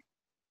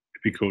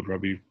it'd be called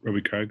Robbie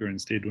Kröger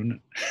instead,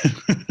 wouldn't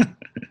it?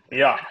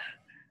 Yeah,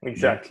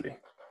 exactly.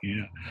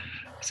 Yeah.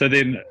 So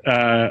then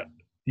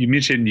you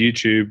mentioned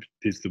YouTube,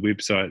 there's the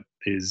website,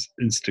 there's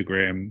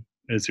Instagram.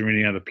 Is there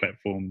any other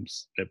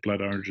platforms that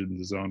Blood Origins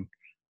is on?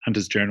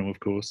 Hunter's Journal, of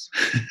course.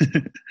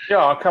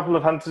 Yeah, a couple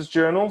of Hunter's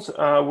Journals.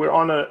 We're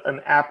on an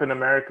app in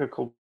America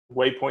called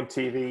Waypoint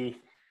TV.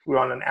 We're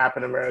on an app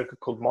in America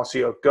called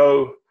Mossy Oak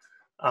Go.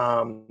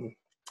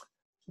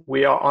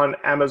 We are on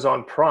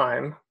Amazon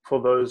Prime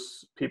for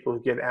those people who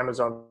get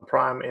Amazon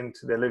Prime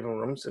into their living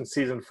rooms. And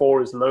season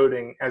 4 is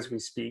loading as we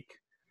speak.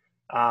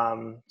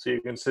 So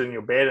you can sit in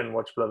your bed and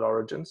watch Blood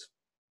Origins.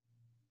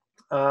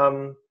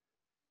 And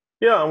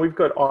we've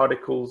got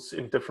articles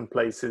in different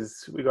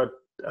places. We got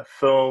a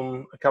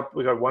film,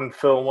 we got one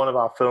film. One of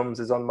our films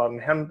is on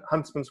Modern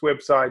Huntsman's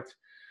website.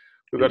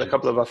 We've got a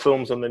couple of our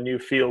films on the New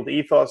Field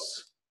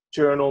Ethos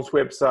Journal's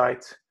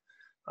website.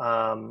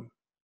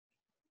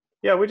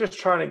 We're just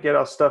trying to get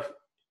our stuff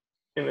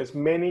in as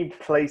many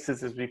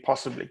places as we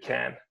possibly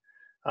can.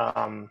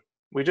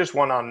 We just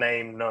want our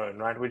name known,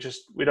 right?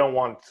 We don't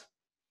want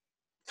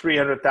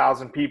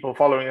 300,000 people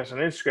following us on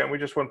Instagram. We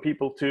just want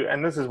people to,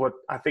 and this is what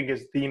I think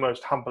is the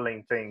most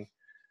humbling thing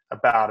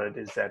about it,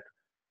 is that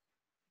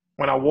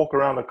when I walk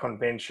around a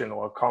convention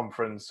or a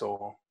conference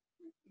or,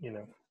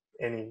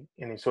 any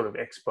sort of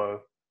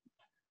expo,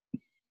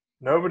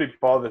 nobody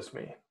bothers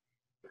me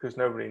because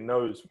nobody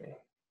knows me.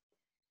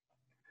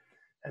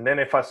 And then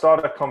if I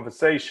start a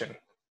conversation and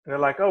they're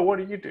like, oh, what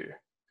do you do?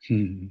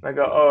 I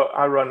go, oh,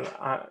 I run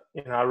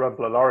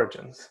Blood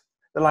Origins.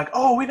 They're like,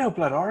 oh, we know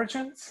Blood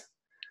Origins.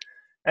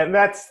 And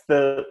that's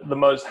the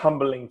most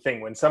humbling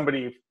thing, when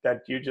somebody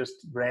that you just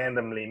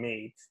randomly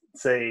meet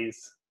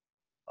says,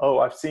 oh,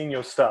 I've seen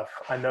your stuff,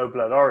 I know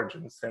Blood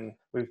Origins, then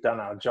we've done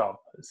our job,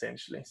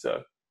 essentially.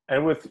 So,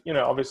 and with,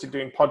 obviously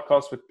doing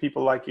podcasts with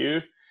people like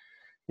you,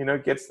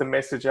 gets the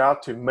message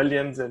out to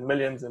millions and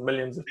millions and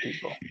millions of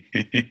people.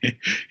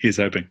 He's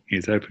hoping.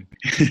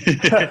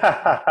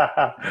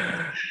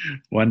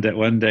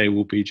 One day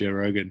we'll be Joe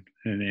Rogan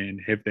and then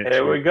have that.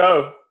 There we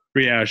go.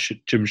 3-hour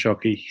Jim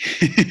Shockey.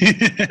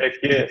 Heck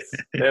yes.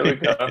 There we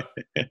go.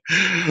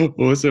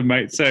 Awesome,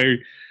 mate. So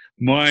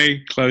my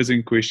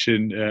closing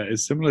question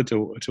is similar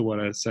to what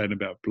I was saying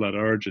about Blood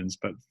Origins,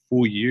 but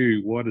for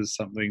you, what is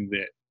something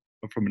that,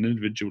 from an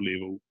individual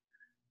level,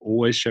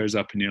 always shows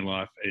up in your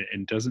life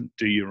and doesn't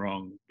do you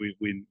wrong?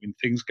 When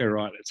things go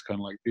right, it's kind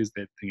of like, there's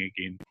that thing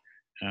again.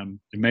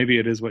 And maybe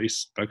it is what you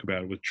spoke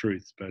about with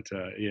truth, but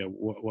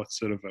what's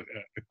sort of a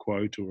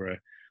quote or a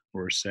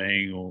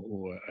saying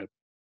or a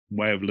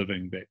way of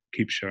living that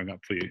keeps showing up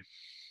for you?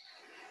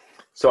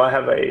 So I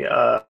have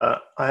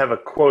a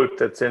quote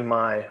that's in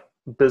my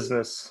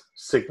business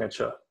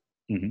signature,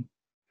 and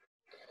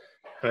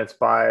it's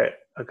by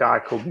a guy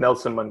called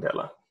Nelson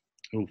Mandela.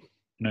 Oh,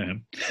 know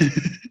him.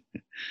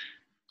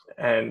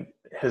 And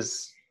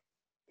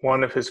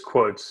one of his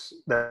quotes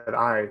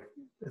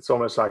it's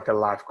almost like a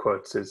life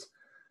quote, says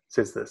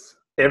this: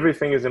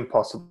 everything is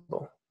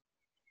impossible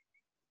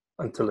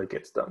until it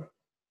gets done.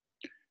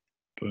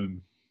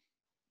 Boom.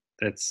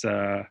 That's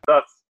yeah,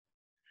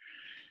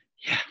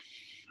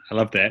 I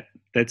love that.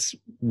 That's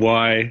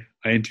why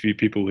I interview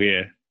people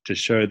here, to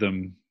show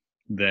them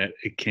that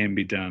it can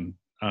be done.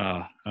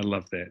 I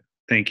love that.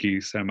 Thank you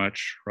so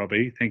much,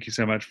 Robbie. Thank you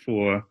so much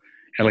for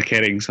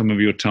allocating some of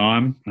your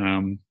time.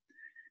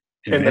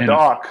 In the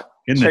dark,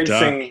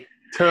 chasing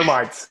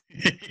termites.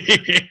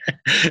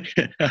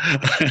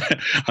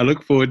 I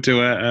look forward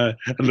to a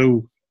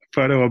little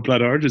photo of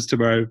Blood Origins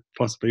tomorrow,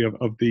 possibly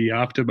of the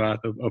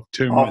aftermath of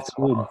termite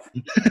swarm.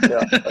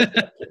 Yeah,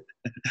 exactly.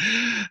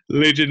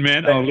 Legend,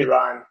 man. Thank you,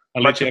 Ryan.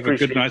 I'll let you have a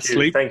good night's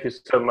sleep. Thank you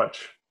so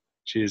much.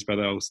 Cheers,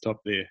 brother. I'll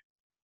stop there.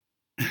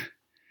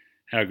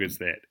 How good's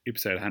that?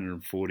 Episode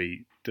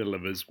 140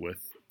 delivers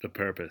with the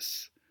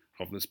purpose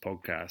of this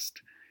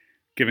podcast,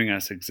 giving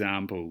us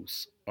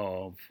examples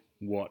of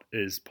what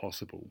is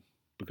possible,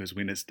 because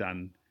when it's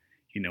done,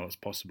 you know it's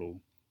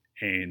possible.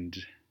 And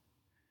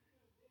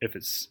if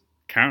it's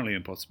currently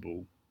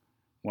impossible,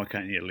 why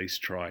can't you at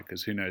least try?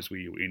 Because who knows where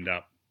you'll end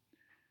up.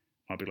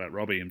 Might be like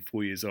Robbie, and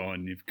 4 years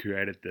on, you've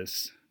created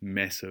this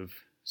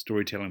massive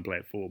storytelling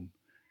platform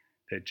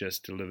that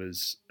just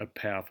delivers a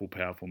powerful,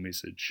 powerful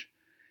message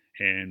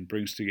and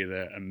brings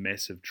together a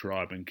massive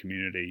tribe and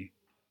community.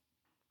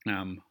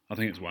 I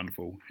think it's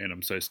wonderful, and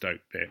I'm so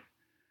stoked that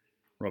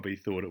Robbie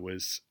thought it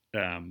was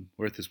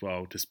worth his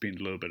while to spend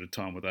a little bit of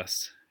time with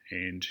us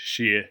and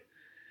share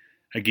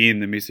again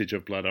the message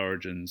of Blood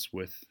Origins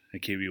with a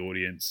Kiwi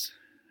audience,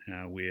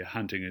 where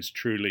hunting is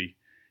truly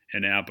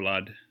in our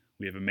blood.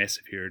 We have a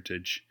massive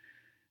heritage,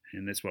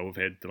 and that's why we've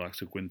had the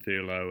likes of Gwyn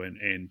Thurlow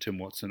and Tim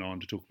Watson on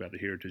to talk about the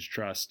Heritage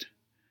Trust.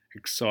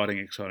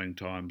 Exciting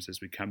times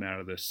as we come out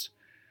of this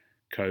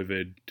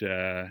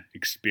COVID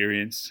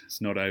experience.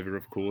 It's not over,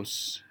 of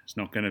course. It's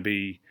not going to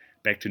be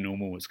back to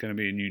normal. It's going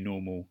to be a new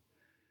normal.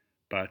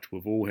 But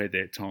we've all had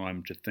that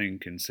time to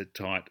think and sit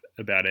tight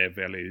about our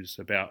values,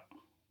 about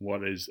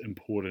what is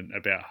important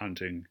about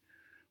hunting,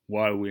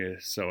 why we're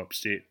so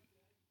upset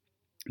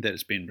that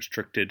it's been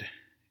restricted,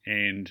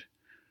 and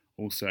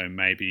also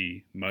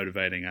maybe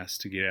motivating us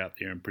to get out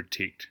there and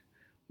protect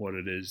what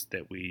it is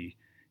that we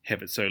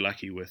have it so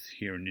lucky with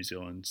here in New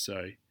Zealand.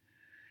 So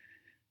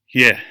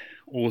yeah,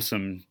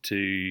 awesome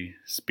to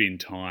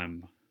spend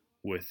time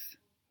with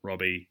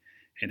Robbie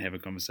and have a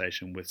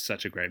conversation with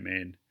such a great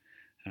man.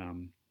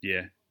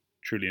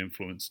 Truly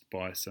influenced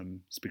by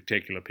some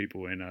spectacular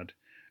people, and I'd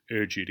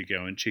urge you to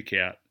go and check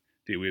out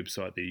their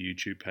website, their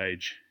YouTube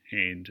page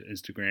and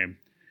Instagram,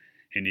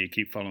 and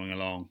keep following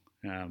along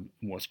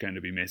what's going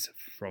to be massive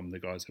from the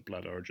guys at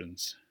Blood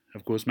Origins.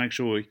 Of course, make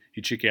sure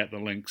you check out the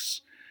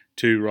links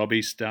to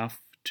Robbie's stuff,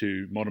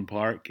 to Modern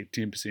Pirate, get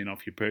 10%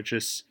 off your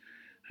purchase.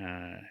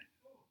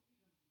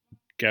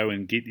 Go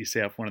and get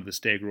yourself one of the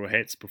Stag Roar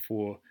hats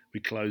before we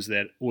close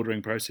that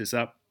ordering process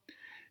up.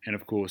 And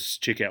of course,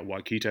 check out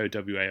Waiketo,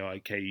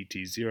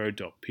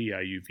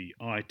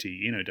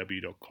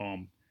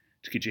 WAIKET0.PRUVITNOW.com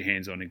to get your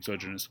hands on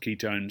exogenous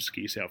ketones,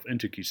 get yourself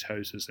into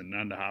ketosis in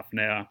under half an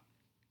hour.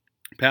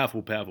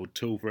 Powerful, powerful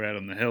tool for out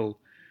on the hill,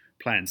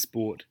 playing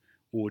sport,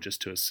 or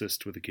just to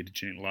assist with a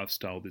ketogenic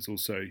lifestyle. There's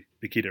also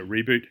the Keto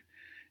Reboot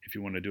if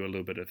you want to do a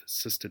little bit of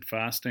assisted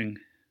fasting.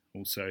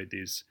 Also,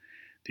 there's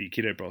the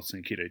Keto Broths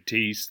and Keto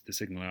Teas, the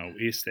Signal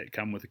LS that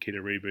come with the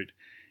Keto Reboot,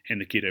 and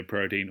the Keto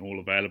Protein, all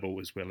available,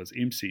 as well as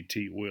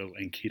MCT oil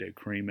and Keto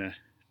Creamer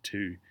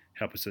to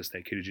help assist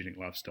that ketogenic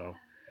lifestyle.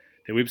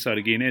 Their website,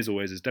 again, as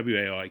always, is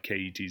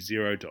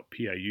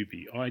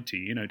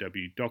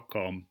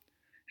WAIKET0.PRUVITNOW.com,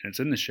 and it's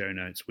in the show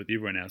notes with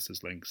everyone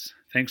else's links.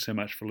 Thanks so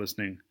much for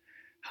listening.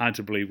 Hard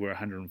to believe we're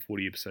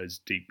 140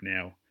 episodes deep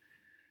now.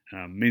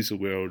 Means the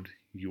world,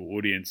 your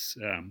audience.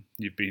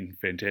 You've been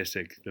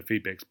fantastic. The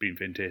feedback's been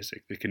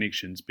fantastic. The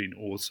connection's been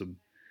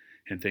awesome.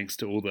 And thanks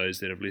to all those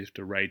that have left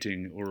a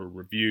rating or a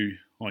review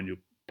on your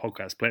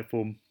podcast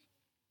platform.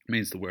 It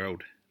means the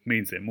world. It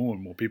means that more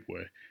and more people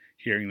are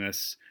hearing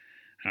this.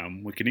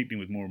 We're connecting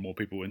with more and more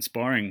people,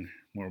 inspiring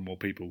more and more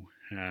people.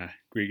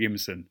 Greg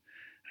Emerson,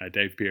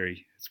 Dave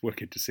Perry. It's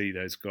wicked to see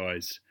those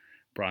guys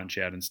branch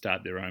out and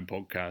start their own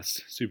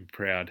podcast. Super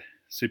proud,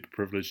 super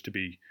privileged to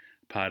be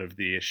part of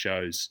their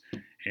shows.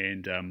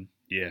 And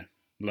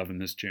loving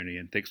this journey.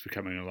 And thanks for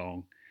coming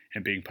along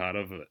and being part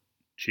of it.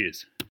 Cheers.